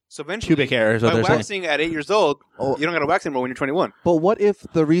So eventually, pubic hair. Is what by they're saying. waxing at 8 years old, Oh. you don't got to wax anymore when you're 21. But what if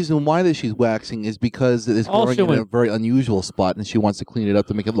the reason why that she's waxing is because it is All growing she in a would- very unusual spot and she wants to clean it up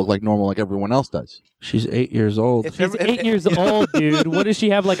to make it look like normal like everyone else does? She's 8 years old. If She's ever- 8 years old, dude. What does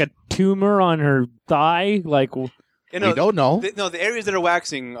she have? Like a tumor on her thigh? Like, You We know, don't know. the areas that are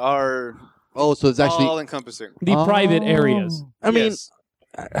waxing are Oh, so it's actually all encompassing. the private areas. I mean, Yes.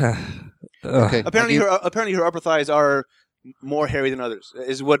 okay. apparently I'll apparently her upper thighs are more hairy than others.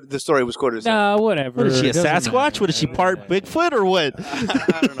 Is what the story was quoted as. Nah, whatever. what is she, a It doesn't Sasquatch? matter. What is she, part Bigfoot or what?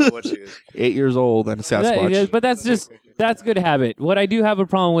 I don't know what she is. 8 years old and a Sasquatch. Yeah, but that's good habit. What I do have a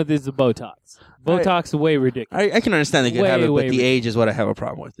problem with is the Botox. Botox is way ridiculous. I can understand the good Way, habit, way but the age is what I have a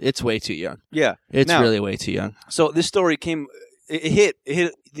problem with. It's way too young. Yeah. It's Now- really way too young. So this story came. It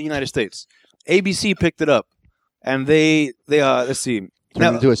hit the United States. ABC picked it up, and they let's see.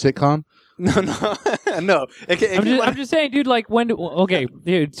 Turn it into a sitcom? No. No. I'm just saying, dude. Like okay,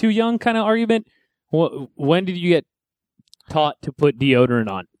 dude, too young kind of argument. When did you get taught to put deodorant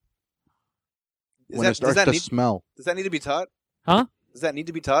on? When it starts to smell. Does that need to be taught? Huh? Does that need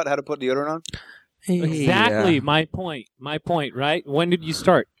to be taught how to put deodorant on? Exactly. Yeah. My point. Right? When did you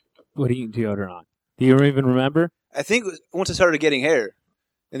start putting deodorant on? Do you even remember? I think once I started getting hair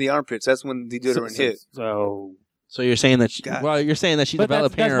in the armpits, that's when the deodorant hit. So So you're saying that? She but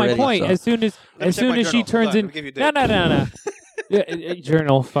developed that's hair my already. point. So. As soon as she turns in, no.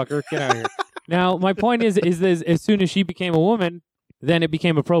 Journal fucker, get out of here. Now, my point is as soon as she became a woman, then it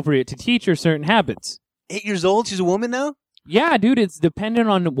became appropriate to teach her certain habits. 8 years old? She's a woman now? Yeah, dude, it's dependent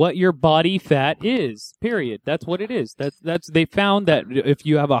on what your body fat is. Period. That's what it is. That's they found that if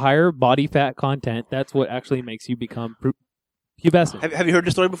you have a higher body fat content, that's what actually makes you become pubescent. Have you heard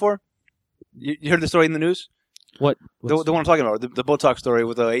this story before? You heard the story in the news? What? The one I'm talking about, the Botox story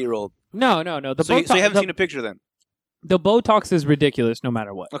with the 8-year-old. No. So you haven't seen a picture then? The Botox is ridiculous no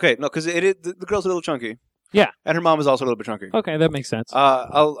matter what. Okay, no, because the girl's a little chunky. Yeah, and her mom is also a little bit chunky. Okay, that makes sense.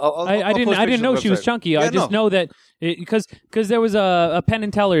 I didn't know she was chunky. I just know that because there was a Penn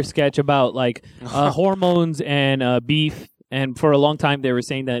and Teller sketch about like hormones and beef, and for a long time they were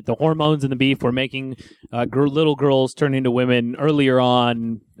saying that the hormones in the beef were making little girls turn into women earlier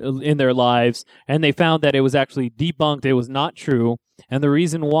on in their lives, and they found that it was actually debunked. It was not true, and the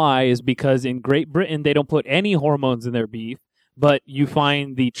reason why is because in Great Britain they don't put any hormones in their beef. But you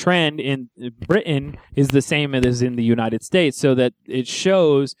find the trend in Britain is the same as in the United States, so that it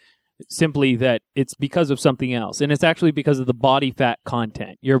shows simply that it's because of something else. And it's actually because of the body fat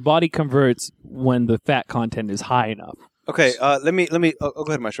content. Your body converts when the fat content is high enough. Okay, let me go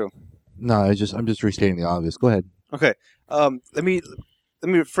ahead, Maestro. No, I'm just restating the obvious. Go ahead. Okay. Let me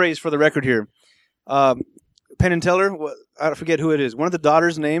rephrase for the record here. Penn and Teller, I forget who it is. One of the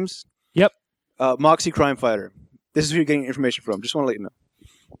daughters' names? Yep. Moxie Crime Fighter. This is who you're getting information from. Just want to let you know.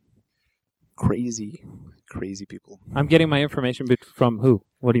 Crazy people. I'm getting my information from who?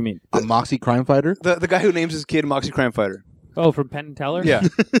 What do you mean? A Moxie Crime Fighter? The guy who names his kid Moxie Crime Fighter. Oh, from Penn and Teller? Yeah.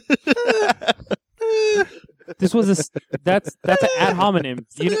 This was that's an ad hominem.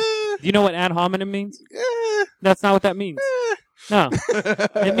 Do you know what ad hominem means? That's not what that means. No.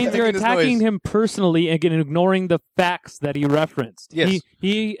 It means you're attacking him personally and ignoring the facts that he referenced. Yes.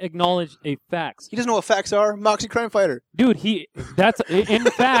 He acknowledged a facts. He doesn't know what facts are. Moxie Crime Fighter. Dude, in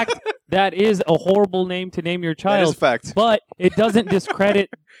fact, that is a horrible name to name your child. That is a fact. But it doesn't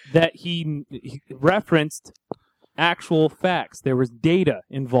discredit that he referenced actual facts. There was data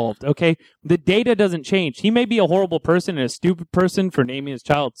involved, okay? The data doesn't change. He may be a horrible person and a stupid person for naming his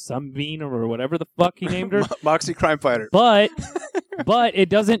child Sunbeam or whatever the fuck he named her. Moxie Crime Fighter. But it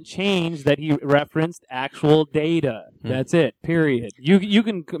doesn't change that he referenced actual data. That's it, period. You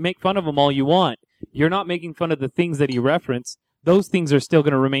can make fun of him all you want. You're not making fun of the things that he referenced. Those things are still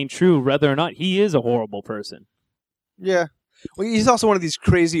going to remain true whether or not he is a horrible person. Yeah. Well, he's also one of these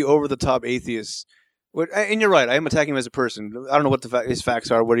crazy over-the-top atheists. And you're right. I am attacking him as a person. I don't know what his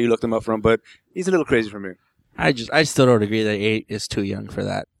facts are, where you look them up from, but he's a little crazy for me. I still don't agree that 8 is too young for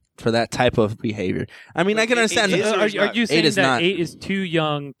that type of behavior. I mean, I can understand. Are you saying that not. 8 is too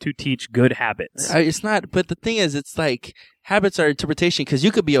young to teach good habits? It's not. But the thing is, it's like habits are interpretation because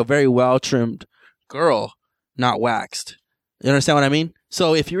you could be a very well-trimmed girl, not waxed. You understand what I mean?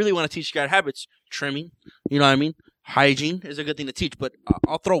 So if you really want to teach good habits, trimming, you know what I mean? Hygiene is a good thing to teach, but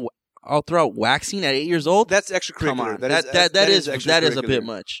I'll throw out waxing at 8 years old. That's extracurricular. Come on, that is a extracurricular. bit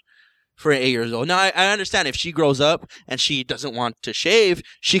much for 8 years old. Now I understand if she grows up and she doesn't want to shave,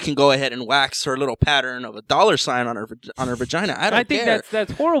 she can go ahead and wax her little pattern of a $sign on her vagina. I think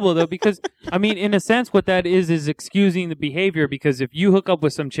that's horrible though, because I mean, in a sense, what that is excusing the behavior. Because if you hook up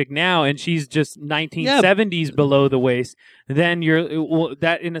with some chick now and she's just 1970s below the waist, then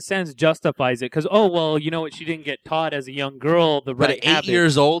that in a sense justifies it. Because you know what, she didn't get taught as a young girl the right but at 8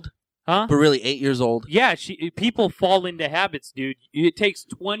 years old. Huh? But really, 8 years old. Yeah, people fall into habits, dude. It takes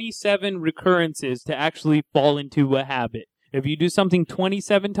 27 recurrences to actually fall into a habit. If you do something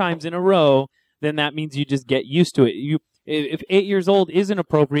 27 times in a row, then that means you just get used to it. If 8 years old isn't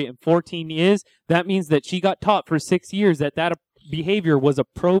appropriate and 14 is, that means that she got taught for 6 years that behavior was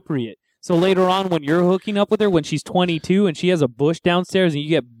appropriate. So later on, when you're hooking up with her, when she's 22 and she has a bush downstairs and you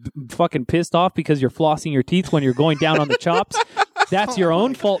get fucking pissed off because you're flossing your teeth when you're going down on the chops, that's your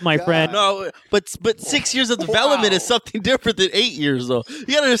own fault, my friend. No, but 6 years of development is something different than 8 years, though. You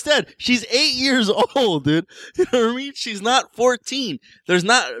gotta understand, she's 8 years old, dude. You know what I mean? She's not 14. There's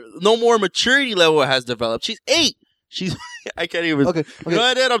no more maturity level has developed. She's 8. She's. I can't even. Okay. Go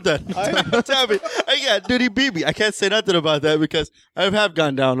ahead, I'm done. Tell me. I can't. Dude, he beat me. I can't say nothing about that because I have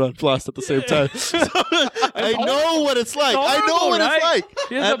gone down on floss at the same time. So, I know what it's like. I know what it's like.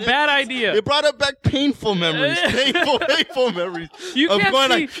 It's a bad idea. It brought up back painful memories. Painful memories.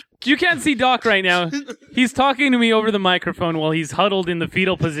 You can't see Doc right now. He's talking to me over the microphone while he's huddled in the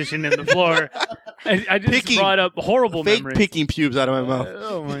fetal position in the floor. I just brought up horrible fake memories. picking pubes out of my mouth.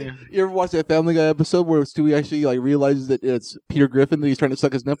 Oh my god! You ever watch that Family Guy episode where Stewie actually like realizes that it's Peter Griffin that he's trying to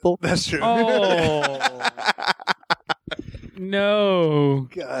suck his nipple? That's true. Oh no!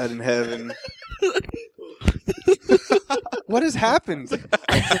 God in heaven. What has happened?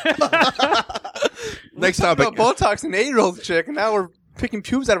 Next topic. Botox and 8-year-old chick, and now we're picking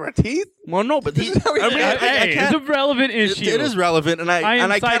pubes out of our teeth? Well, no, but This is how we- I mean, I Hey, can't. it's a relevant issue. It is relevant, and I am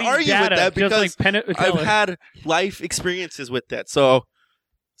can't citing argue with data, that just because like I've had life experiences with that. So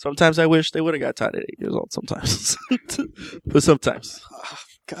sometimes I wish they would have got taught at 8 years old. Sometimes, but sometimes,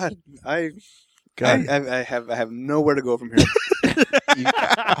 God, I God. have nowhere to go from here.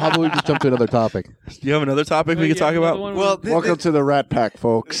 How about we just jump to another topic? Do you have another topic we can talk about? Well, Welcome to the Rat Pack,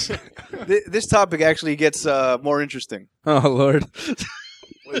 folks. this topic actually gets more interesting. Oh Lord,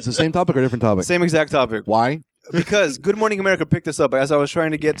 It's the same topic or different topic? Same exact topic. Why? Because Good Morning America picked this up as I was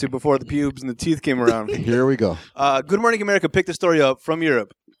trying to get to before the pubes and the teeth came around. Here we go. Good Morning America picked the story up from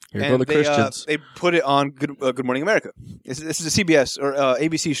Europe. here and go the they, Christians. they put it on Good Morning America. This is a CBS or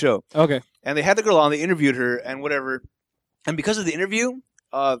ABC show. Okay. And they had the girl on, they interviewed her and whatever. And because of the interview,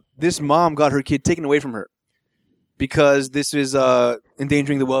 this mom got her kid taken away from her. Because this is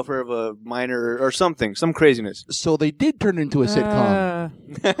endangering the welfare of a minor or something, some craziness. So they did turn it into a sitcom.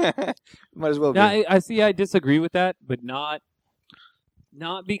 Might as well be. Yeah, I see. I disagree with that, but not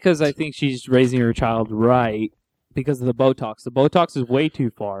because I think she's raising her child right. Because of the Botox. The Botox is way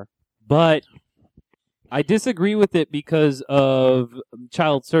too far. But I disagree with it because of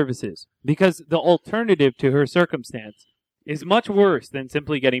child services. Because the alternative to her circumstance is much worse than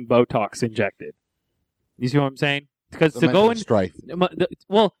simply getting Botox injected. You see what I'm saying? Because The to go mental in, strife.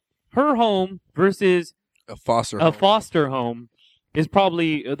 well, her home versus A foster. a foster home is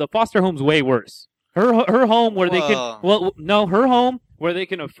probably the foster home's way worse. Her home where they Well- can her home where they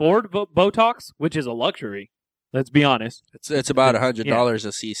can afford Botox, which is a luxury. Let's be honest. It's about $100 a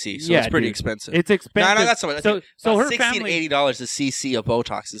cc, so Yeah, it's pretty dude. expensive. It's expensive. No, that's something. So her $60 family. to $80 a cc of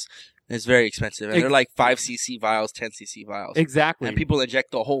Botox is very expensive, and they're like 5 cc vials, 10 cc vials, Exactly. and people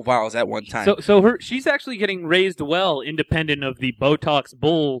inject the whole vials at one time. So she's actually getting raised well, independent of the Botox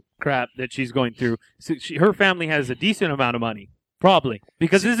bull crap that she's going through. So her family has a decent amount of money, probably,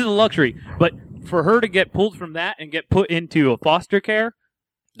 because this is a luxury. But for her to get pulled from that and get put into a foster care,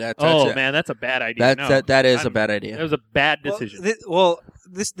 that's it. man, that's a bad idea. That is I'm- a bad That idea. was a bad decision.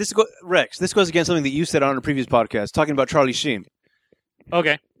 Rex, this goes against something that you said on a previous podcast, talking about Charlie Sheen.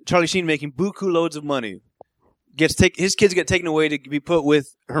 Okay. Charlie Sheen making buku loads of money. His kids get taken away to be put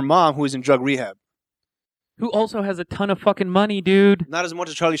with her mom, who is in drug rehab. Who also has a ton of fucking money, dude. Not as much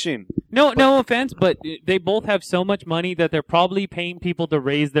as Charlie Sheen. No offense, but they both have so much money that they're probably paying people to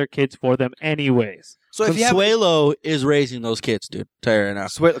raise their kids for them anyways. So if you have Consuelo is raising those kids, dude. Tell you right now.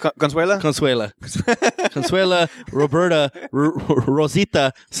 Consuela, Consuela, Roberta,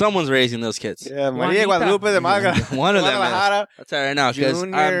 Rosita, someone's raising those kids. yeah, Maria Juanita. Guadalupe de Maga, One of them is. Guadalajara. I'll tell you right now, because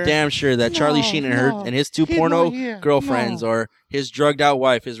Junior. I'm damn sure that Charlie Sheen and his two porno girlfriends or his drugged out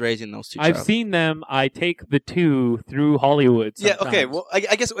wife is raising those two. I've child. seen them. I take the two through Hollywood. Yeah, Sometimes. okay. Well, I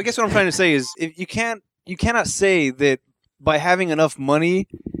guess what I'm trying to say is, if you cannot say that by having enough money,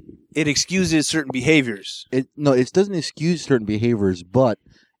 it excuses certain behaviors. It doesn't excuse certain behaviors, but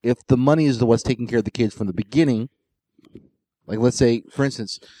if the money is what's taking care of the kids from the beginning, like let's say, for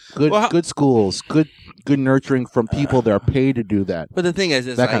instance, good schools, good nurturing from people that are paid to do that. But the thing is,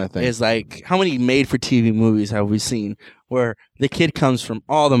 That kind of thing. is like, how many made-for-TV movies have we seen where the kid comes from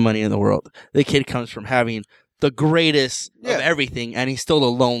all the money in the world? The kid comes from having the greatest Yeah. of everything, and he's still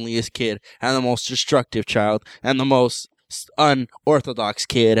the loneliest kid, and the most destructive child, and the most unorthodox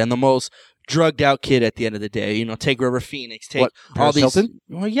kid, and the most drugged out kid at the end of the day. You know, take River Phoenix, take What, all Paris these. Hilton?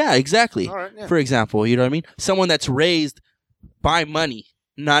 Well, yeah, exactly. All right, yeah. For example, you know what I mean? Someone that's raised by money,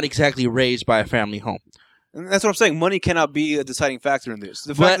 not exactly raised by a family home. And that's what I'm saying. Money cannot be a deciding factor in this.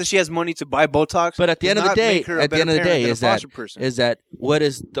 The But- fact that she has money to buy Botox, But at the does end of the not day, make her a at the better end of the parent day, than a is that foster person. is that what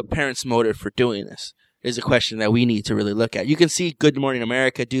is the parent's motive for doing this? Is a question that we need to really look at. You can see Good Morning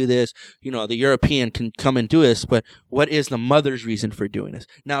America do this. You know, the European can come and do this, but what is the mother's reason for doing this?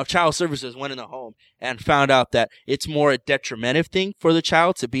 Now, if child services went in the home and found out that it's more a detrimental thing for the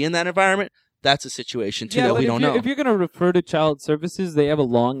child to be in that environment, that's a situation too that but we if don't you're- know. If you're going to refer to child services, they have a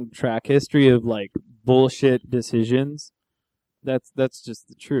long track history of like bullshit decisions. That's just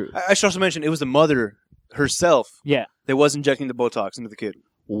the truth. I should also mention it was the mother herself Yeah. that was injecting the Botox into the kid.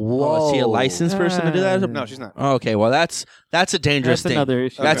 Whoa. Is she a licensed person to do that? No, she's not. Oh, okay, well that's a dangerous That's thing. another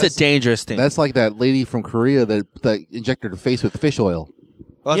issue. That's a dangerous thing. That's like that lady from Korea that injected her face with fish oil.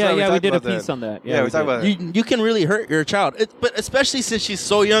 Well, that's yeah, why we talked did a about piece that. on that. Yeah, we talked about that. you can really hurt your child, but especially since she's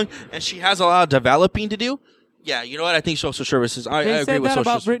so young and she has a lot of developing to do. Yeah, you know what? I think social services. I They agree said with that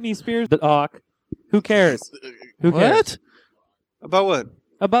social about Britney Spears. The talk. Who cares? Who cares? What? About what?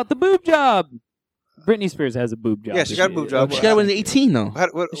 About the boob job. Britney Spears has a boob job. Yeah, she got a boob job. She got it when 18 though.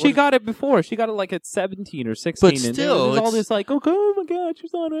 She got it before. She got it like at 17 or 16. But and still, there's all it's- this like, oh my god,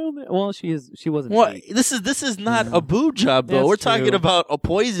 she's not on it. Well, she wasn't. What? big. This is not a boob job though. That's We're talking true. about a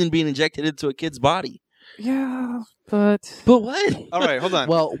poison being injected into a kid's body. Yeah, but But what? All right, hold on.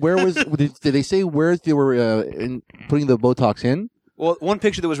 Well, where was did they say where they were putting the Botox in? Well, one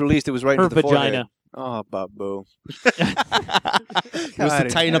picture that was released, it was right her into the vagina. forehead. Oh, Babu. It was to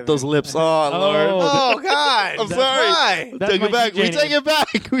tighten up those lips. Oh, Lord. Oh, God. I'm sorry. Why? That's Take my it back. DJ We take name. it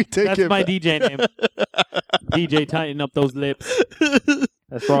back. We take That's it my back. DJ name. DJ tighten up those lips.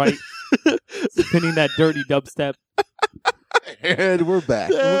 That's right. Spinning that dirty dubstep. And we're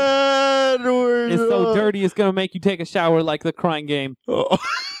back. Edward. It's so dirty, it's gonna make you take a shower like the crying game. Oh.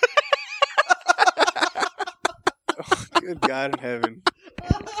 Good God in heaven.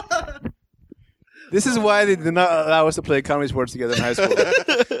 This is why they did not allow us to play comedy sports together in high school.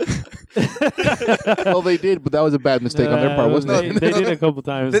 Well, they did, but that was a bad mistake on their part, wasn't they, it? They did a couple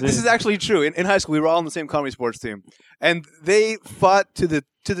times. This is actually true. In high school, we were all on the same comedy sports team, and they fought to the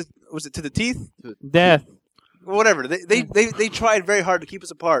teeth, death. whatever. They tried very hard to keep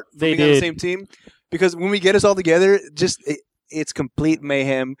us apart from They being on the did. same team, because when we get us all together, it's complete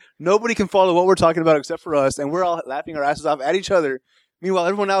mayhem. Nobody can follow what we're talking about except for us, and we're all laughing our asses off at each other. Meanwhile,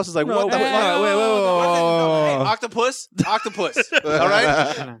 everyone else is like, No, "What the wait, fuck? wait, Hey, octopus, octopus." All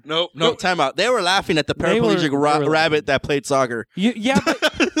right. Nope. Time out. They were laughing at the They were- paraplegic they were rabbit that played soccer. Yeah,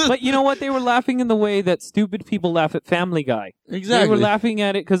 but you know what? They were laughing in the way that stupid people laugh at Family Guy. Exactly. They were laughing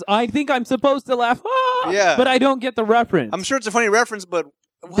at it because I think I'm supposed to laugh. Ah! Yeah. But I don't get the reference. I'm sure it's a funny reference, but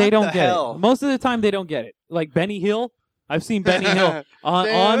what they don't the get hell? it. Most of the time, they don't get it. Like Benny Hill. I've seen Benny Hill on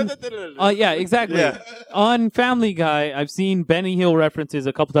yeah, exactly. Yeah. On Family Guy, I've seen Benny Hill references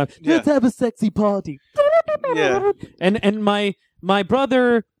a couple times. Yeah. Let's have a sexy party. Yeah. And my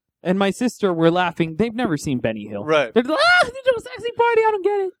brother and my sister were laughing. They've never seen Benny Hill. Right. They're like, there's a sexy party. I don't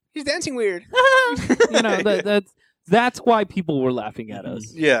get it. He's dancing weird. You know, that's why people were laughing at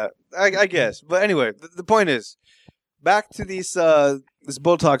us. Yeah, I guess. But anyway, the point is, back to this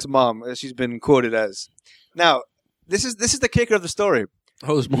Botox mom, as she's been quoted as. Now, this is the kicker of the story.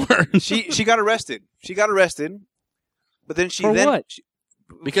 Oh, there's more. She got arrested. But then she For then what?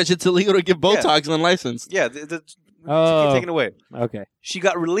 Because it's illegal to give Botox unlicensed. yeah, she Oh. got taken away. Okay. She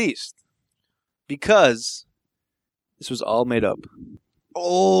got released because this was all made up.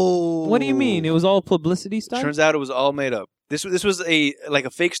 Oh. What do you mean? It was all publicity stuff? Turns out it was all made up. This was a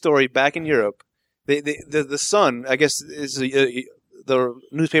fake story back in Europe. The Sun, I guess, is the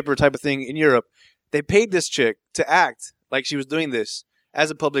newspaper type of thing in Europe. They paid this chick to act like she was doing this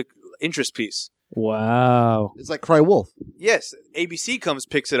as a public interest piece. Wow. It's like Cry Wolf. Yes, ABC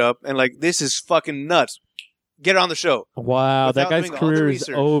picks it up, and like, this is fucking nuts. Get her on the show. Wow. That Without guy's doing all the career is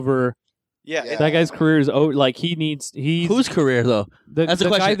research. over. Yeah. That guy's career is over. Like, he's Whose career though? the That's the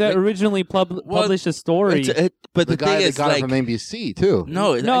guy question. that Like, originally published a story. But The the guy thing that is, got like, it from NBC too.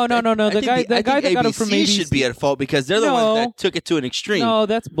 no. No. I The think guy that got it from ABC ABC should be at fault because they're the No. ones that took it to an extreme. No,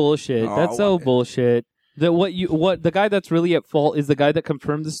 that's bullshit. Oh, That's so okay. bullshit. What the guy that's really at fault is the guy that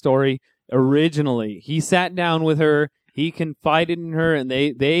confirmed the story originally. He sat down with her, he confided in her, and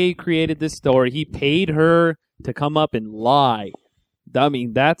they created this story. He paid her to come up and lie. I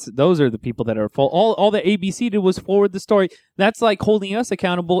mean, those are the people that are at fault. All the ABC did was forward the story. That's like holding us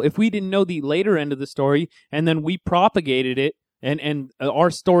accountable if we didn't know the later end of the story and then we propagated it. And our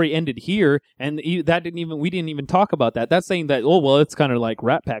story ended here, and we didn't even talk about that. That's saying that, oh, well, it's kind of like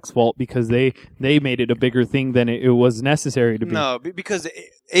Rat Pack's fault because they made it a bigger thing than it was necessary to be. No, because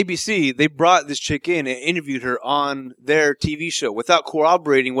ABC, they brought this chick in and interviewed her on their TV show without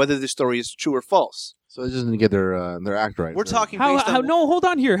corroborating whether the story is true or false. So it doesn't get their act right. We're talking How based on... no, hold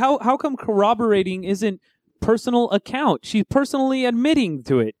on here. How come corroborating isn't personal account? She's personally admitting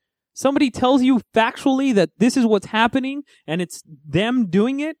to it. Somebody tells you factually that this is what's happening and it's them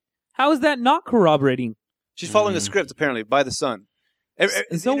doing it. How is that not corroborating? She's following a script, apparently, by the Sun.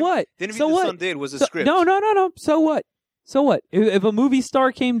 So what? The interview So the what? Sun did was a So- script. No. So what? So what? If a movie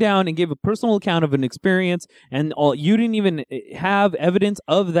star came down and gave a personal account of an experience, and you didn't even have evidence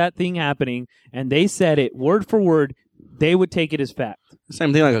of that thing happening, and they said it word for word, they would take it as fact.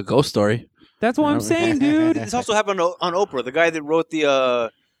 Same thing like a ghost story. That's what I'm saying, dude. This also happened on Oprah. The guy that wrote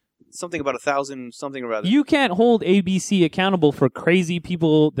the something about 1,000 something or other. You can't hold ABC accountable for crazy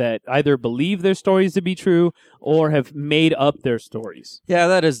people that either believe their stories to be true or have made up their stories. Yeah,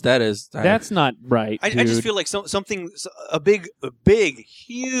 that is. That's not right. I just feel like a big,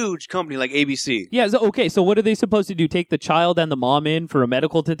 huge company like ABC. Yeah, so what are they supposed to do? Take the child and the mom in for a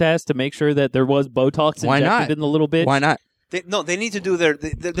medical test to make sure that there was Botox Why injected not? in the little bitch? Why not? They need to do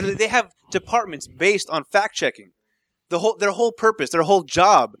they have departments based on fact checking. Their whole purpose, their whole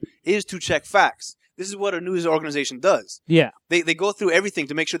job is to check facts. This is what a news organization does. Yeah. They go through everything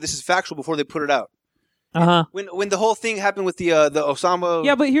to make sure this is factual before they put it out. Uh-huh. When the whole thing happened with the Osama,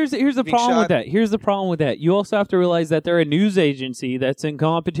 Yeah, but here's the being problem with shot. that. Here's the problem with that. You also have to realize that they're a news agency that's in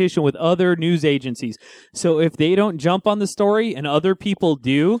competition with other news agencies. So if they don't jump on the story and other people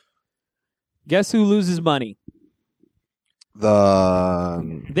do, guess who loses money?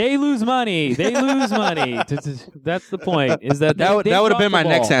 They lose money. They lose money. That's the point. Is that That would have been my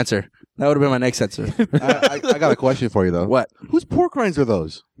next answer. answer. That would have been my next answer. I got a question for you though. What? Whose pork rinds are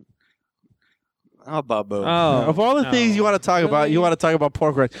those? oh, Babo. Of all the no. things you want to talk about, Really? you want to talk about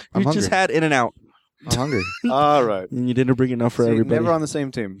pork rinds. I'm You just hungry. had In-N-Out, I'm hungry. All right. and you didn't bring enough for See, everybody. never on the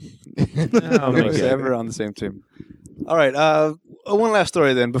same team. Oh, my God. Never on the same team. All right. One last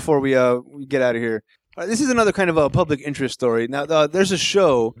story then before we get out of here. This is another kind of a public interest story. Now, there's a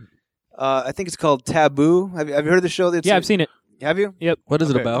show. I think it's called Taboo. Have you heard of the show? Yeah, I've seen it. Have you? What is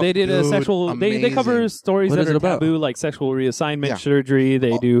it Okay. about? They did a Dude, sexual. They cover amazing. stories What that is are it about? taboo, like sexual reassignment Yeah. surgery.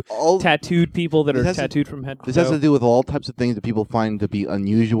 They do All, tattooed people that This are has to- tattooed from head to this has toe. to do with all types of things that people find to be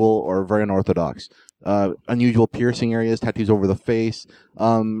unusual or very unorthodox. Unusual piercing areas, tattoos over the face,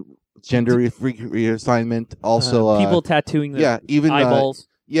 gender reassignment. Also, people tattooing their yeah, even eyeballs.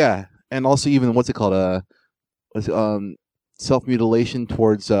 yeah, and also even what's it called? Self-mutilation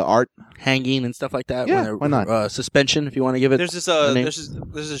towards art. Hanging and stuff like that. Yeah, when they're- why not? Suspension, if you want to give it. There's this name.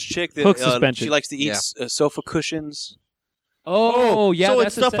 there's this chick that Hook suspension. she likes to eat Yeah. sofa cushions. Oh, yeah, so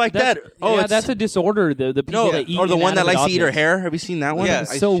that's it's stuff like that. Oh, yeah, it's- that's a disorder. The people No, that eat or the one that inanimate likes to eat her objects. hair. Have you seen that one? Yeah.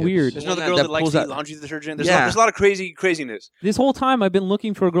 It's so Ice weird. There's The one another girl that that likes pulls to eat out- laundry detergent. There's, Yeah. there's a lot of craziness. This whole time, I've been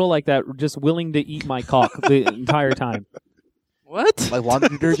looking for a girl like that, just willing to eat my cock the entire time. What? Like laundry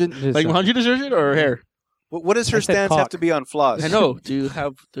detergent. Just, Like laundry detergent or hair? What does her I said stance cock. have to be on floss? I know.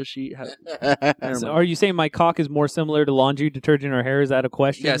 Does she have? Never So mind. are you saying my cock is more similar to laundry detergent or hair? Is that a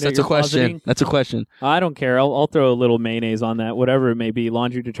question? Yes, that that's a you're question. positing? That's a question. I don't care. I'll throw a little mayonnaise on that, whatever it may be,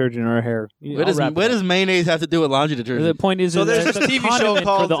 laundry detergent or hair. What I'll wrap it up. does mayonnaise have to do with laundry The detergent? point is, So there's it's this TV show condiment for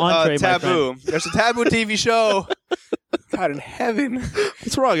called the entree, my friend. Taboo. There's a Taboo TV show. God in heaven.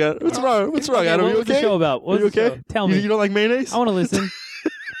 What's wrong? What's wrong? What's wrong, Okay, Adam? what You was the okay? show about? What Are you was the okay? show? Tell me. You don't like mayonnaise? I want to listen.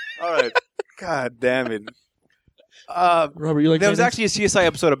 All right. God damn it. Robert, you like There was mayonnaise? actually a CSI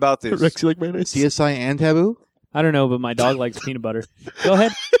episode about this. Rex, you like mayonnaise? CSI and Taboo. I don't know, but my dog likes peanut butter. Go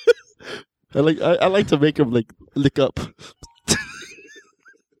ahead. I like to make him like lick up.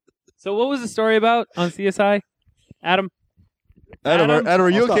 So what was the story about on CSI? Adam? Adam, are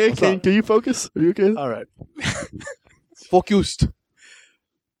you I'll stop, okay? I'll stop. Can you focus? Are you okay? All right. Focused.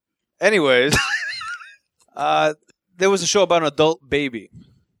 Anyways, there was a show about an adult baby.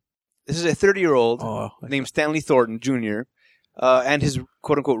 This is a 30-year-old Oh, named Stanley Thornton Jr. And his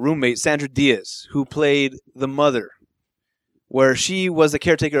quote-unquote roommate, Sandra Diaz, who played the mother, where she was the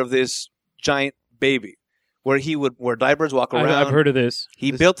caretaker of this giant baby, where he would wear diapers, walk around. I've heard of this.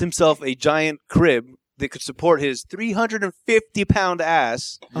 He built himself a giant crib that could support his 350-pound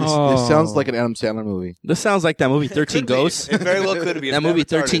ass. This sounds like an Adam Sandler movie. this sounds like that movie 13 Could be. Ghosts. It very well could be. It's That movie retarded.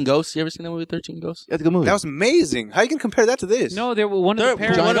 13 Ghosts. You ever seen that movie 13 Ghosts? That's a good movie. That was amazing. How you can compare that to this? No, there were one of the There-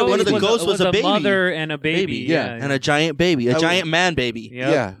 parents. one of the ghosts was a baby. mother and a baby. Baby, Yeah, And a giant baby, a I giant man baby.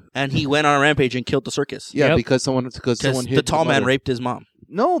 Yep. Yeah, And he went on a rampage and killed the circus. yeah, Yep. because someone Because hid the tall man mother. raped his mom.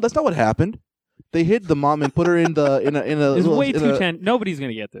 No, that's not what happened. They hid the mom and put her in a It's little- way in too a- tense. Nobody's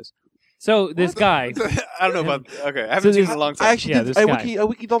gonna get this. So this guy. I don't know about. Okay, I So haven't seen this- it in a long time. I actually Yeah, did. this I guy.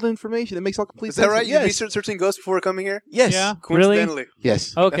 wikid all the information. It makes all complete Is sense. that right? You Yes. researched 13 Ghosts before coming here? Yes. Yeah. Really? Coincidentally.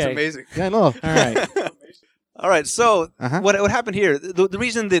 Yes. That's Okay. amazing. Yeah, I know. All right. All right. So Uh-huh. what happened here? The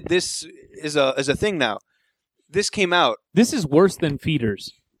reason that this is a thing now. This came out. This is worse than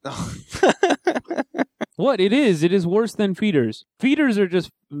feeders. What? It is. It is worse than feeders. Feeders are just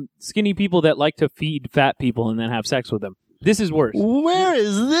skinny people that like to feed fat people and then have sex with them. This is worse. Where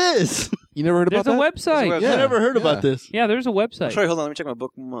is this? You never heard There's about a that? website. There's a Yeah. I never heard Yeah. about this. Yeah, there's a website. Sorry, hold on. Let me check my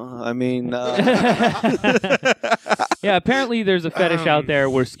book. I mean, Yeah, apparently there's a fetish out there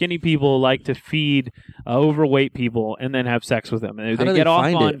where skinny people like to feed overweight people and then have sex with them. And How do they they get off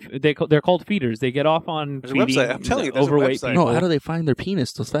find on they're called feeders. They get off on There's a feeding website. I'm telling you, there's a overweight website. people. No, how do they find their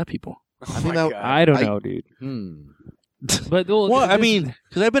penis? Those fat people. I think that. I don't know, dude. But Well, I mean,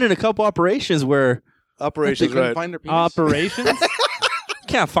 because I've been in a couple operations where They Operations, couldn't right? find their penis. operations you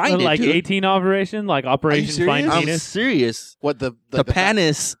can't find it, like dude. 18 operation, like Operation Find serious? I'm Penis. serious. What the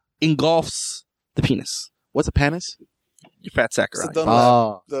Panis engulfs the penis. What's a panis? Your fat sack It's around. the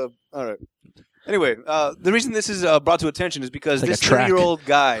Oh, all right. Anyway, the reason this is brought to attention is because It's like this a track. 30-year-old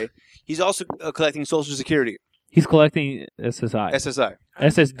guy, he's also collecting Social Security, He's collecting SSI. SSI.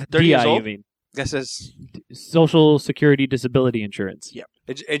 30 years SSDI, you old? mean. SS. Social Security Disability Insurance. Yeah.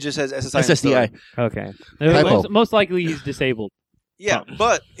 It just says SSI. SSDI. Okay. Typo. Most likely he's disabled. Yeah,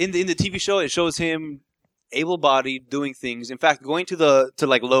 but in the TV show, it shows him able-bodied doing things. In fact, going to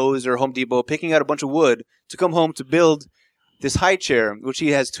like Lowe's or Home Depot, picking out a bunch of wood to come home to build this high chair, which he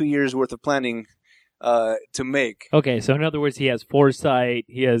has 2 years worth of planning to make. Okay, so in other words, he has foresight.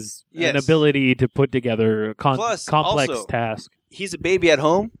 He has an Yes. ability to put together a Plus, complex also- task. He's a baby at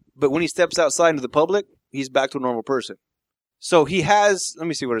home, but when he steps outside into the public, he's back to a normal person. So he has. Let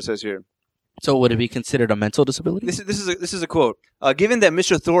me see what it says here. So would it be considered a mental disability? This is a quote. Given that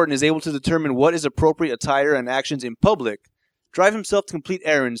Mr. Thornton is able to determine what is appropriate attire and actions in public, drive himself to complete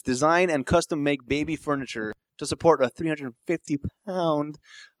errands, design and custom make baby furniture to support a 350-pound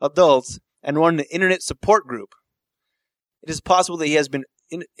adult, and run an internet support group, it is possible that he has been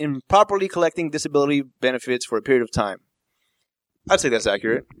improperly collecting disability benefits for a period of time. I'd say that's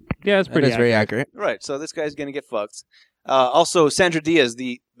accurate. Yeah, it's That pretty is very accurate. Right, so this guy's going to get fucked. Also, Sandra Diaz,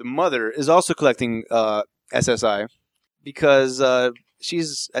 the mother, is also collecting SSI because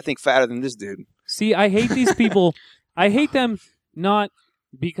she's, I think, fatter than this dude. See, I hate these people. I hate them not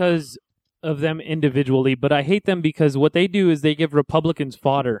because of them individually, but I hate them because what they do is they give Republicans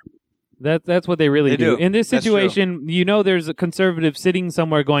fodder. That's what they really They do. In this That's true. situation, there's a conservative sitting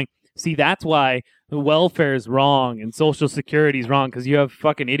somewhere going, see, that's why welfare is wrong and Social Security is wrong because you have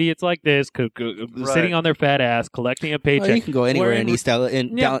fucking idiots like this sitting on their fat ass collecting a paycheck. Well, you can go anywhere Where in East LA,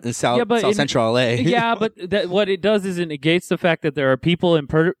 down in South Central LA. Yeah, but what it does is it negates the fact that there are people in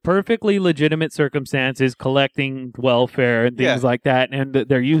perfectly legitimate circumstances collecting welfare and things Yeah. like that, and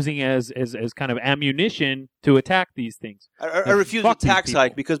they're using it as kind of ammunition to attack these things. I refuse a Fuck these tax people.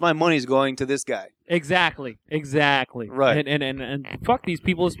 hike because my money's going to this guy. Exactly. Right. And fuck these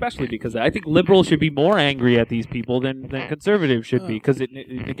people especially because I think liberals should be more angry at these people than conservatives should be because it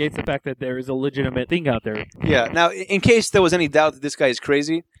negates the fact that there is a legitimate thing out there. Yeah. Now, in case there was any doubt that this guy is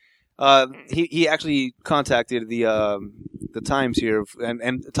crazy, he actually contacted the Times here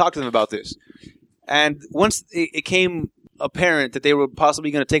and talked to them about this. And once it came apparent that they were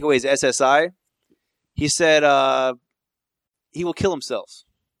possibly going to take away his SSI, he said he will kill himself.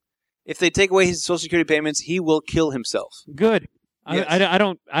 If they take away his Social Security payments, he will kill himself. Good. Yes.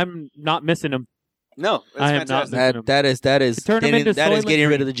 I'm not missing them. No, that's I am not fantastic. That is Turn 'em into that is Soylent getting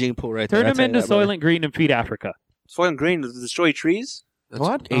rid Green. of the gene pool right there. Turn I'll them tell you into that, brother. Soylent Green and feed Africa. Soylent Green to destroy trees?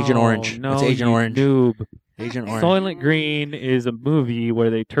 what? Agent Oh, Orange. No, It's Agent you Orange. Noob. Agent Orange. Soylent Green is a movie where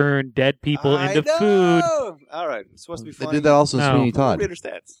they turn dead people I into know! food. All right, it's supposed to be They funny. did that also in No. Sweeney Todd. Read her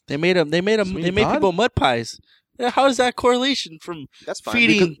stats. They made Sweeney Todd? people mud pies. Yeah, how is that correlation from That's fine.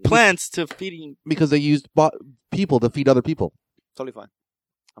 feeding plants to feeding? Because they used people to feed other people. Totally fine.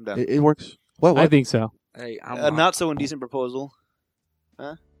 I'm done. It works. What? I think so. Hey, A not so indecent proposal.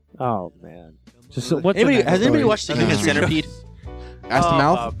 Oh man. Just what's the Anybody, next has anybody story? watched the Human Uh, Centipede? Ass to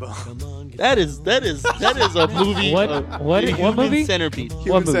mouth? That is a movie. What- of what- the what Human movie? Centipede.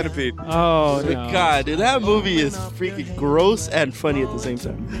 What movie? Centipede. Oh no. God, dude, that movie is freaking gross and funny at the same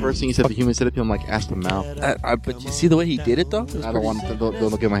time. First thing you said, the human centipede, I'm like, ass to mouth. But you see the way he did it, though. I don't want to. Don't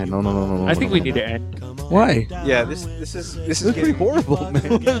look at my head. No. I think we need to end. Why? Yeah, this is It's pretty getting, horrible, man.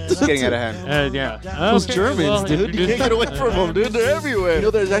 this is getting out of hand. Yeah. Those Okay, Germans, well, dude. You introduce- can't get away from them, dude. They're everywhere. You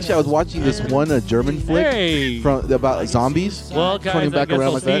know, there's actually I was watching this one German flick Hey. about zombies. Well, guys, turning I back guess around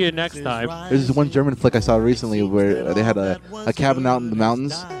we'll like see that. you next time. There's this one German flick I saw recently where they had a cabin out in the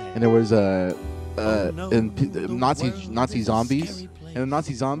mountains, and there was Nazi zombies, and the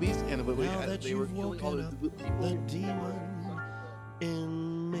Nazi zombies, and they were killing all the people.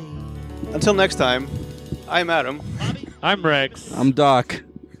 Until next time, I'm Adam. I'm Rex. I'm Doc.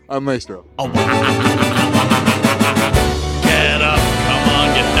 I'm Maestro. Get up, come on,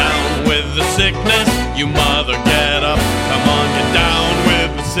 get down with the sickness. You mother, get up, come on, get down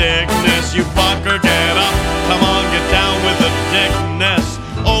with the sickness. You fucker, get up, come on, get down with the dickness.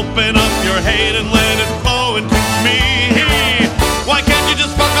 Open up your hate and let it flow into me. Why can't you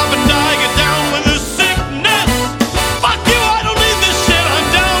just fuck up and die? Get down with the sickness.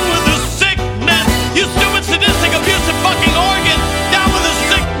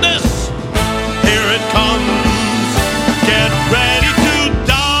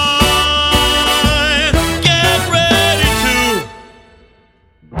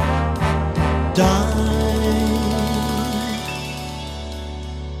 dark.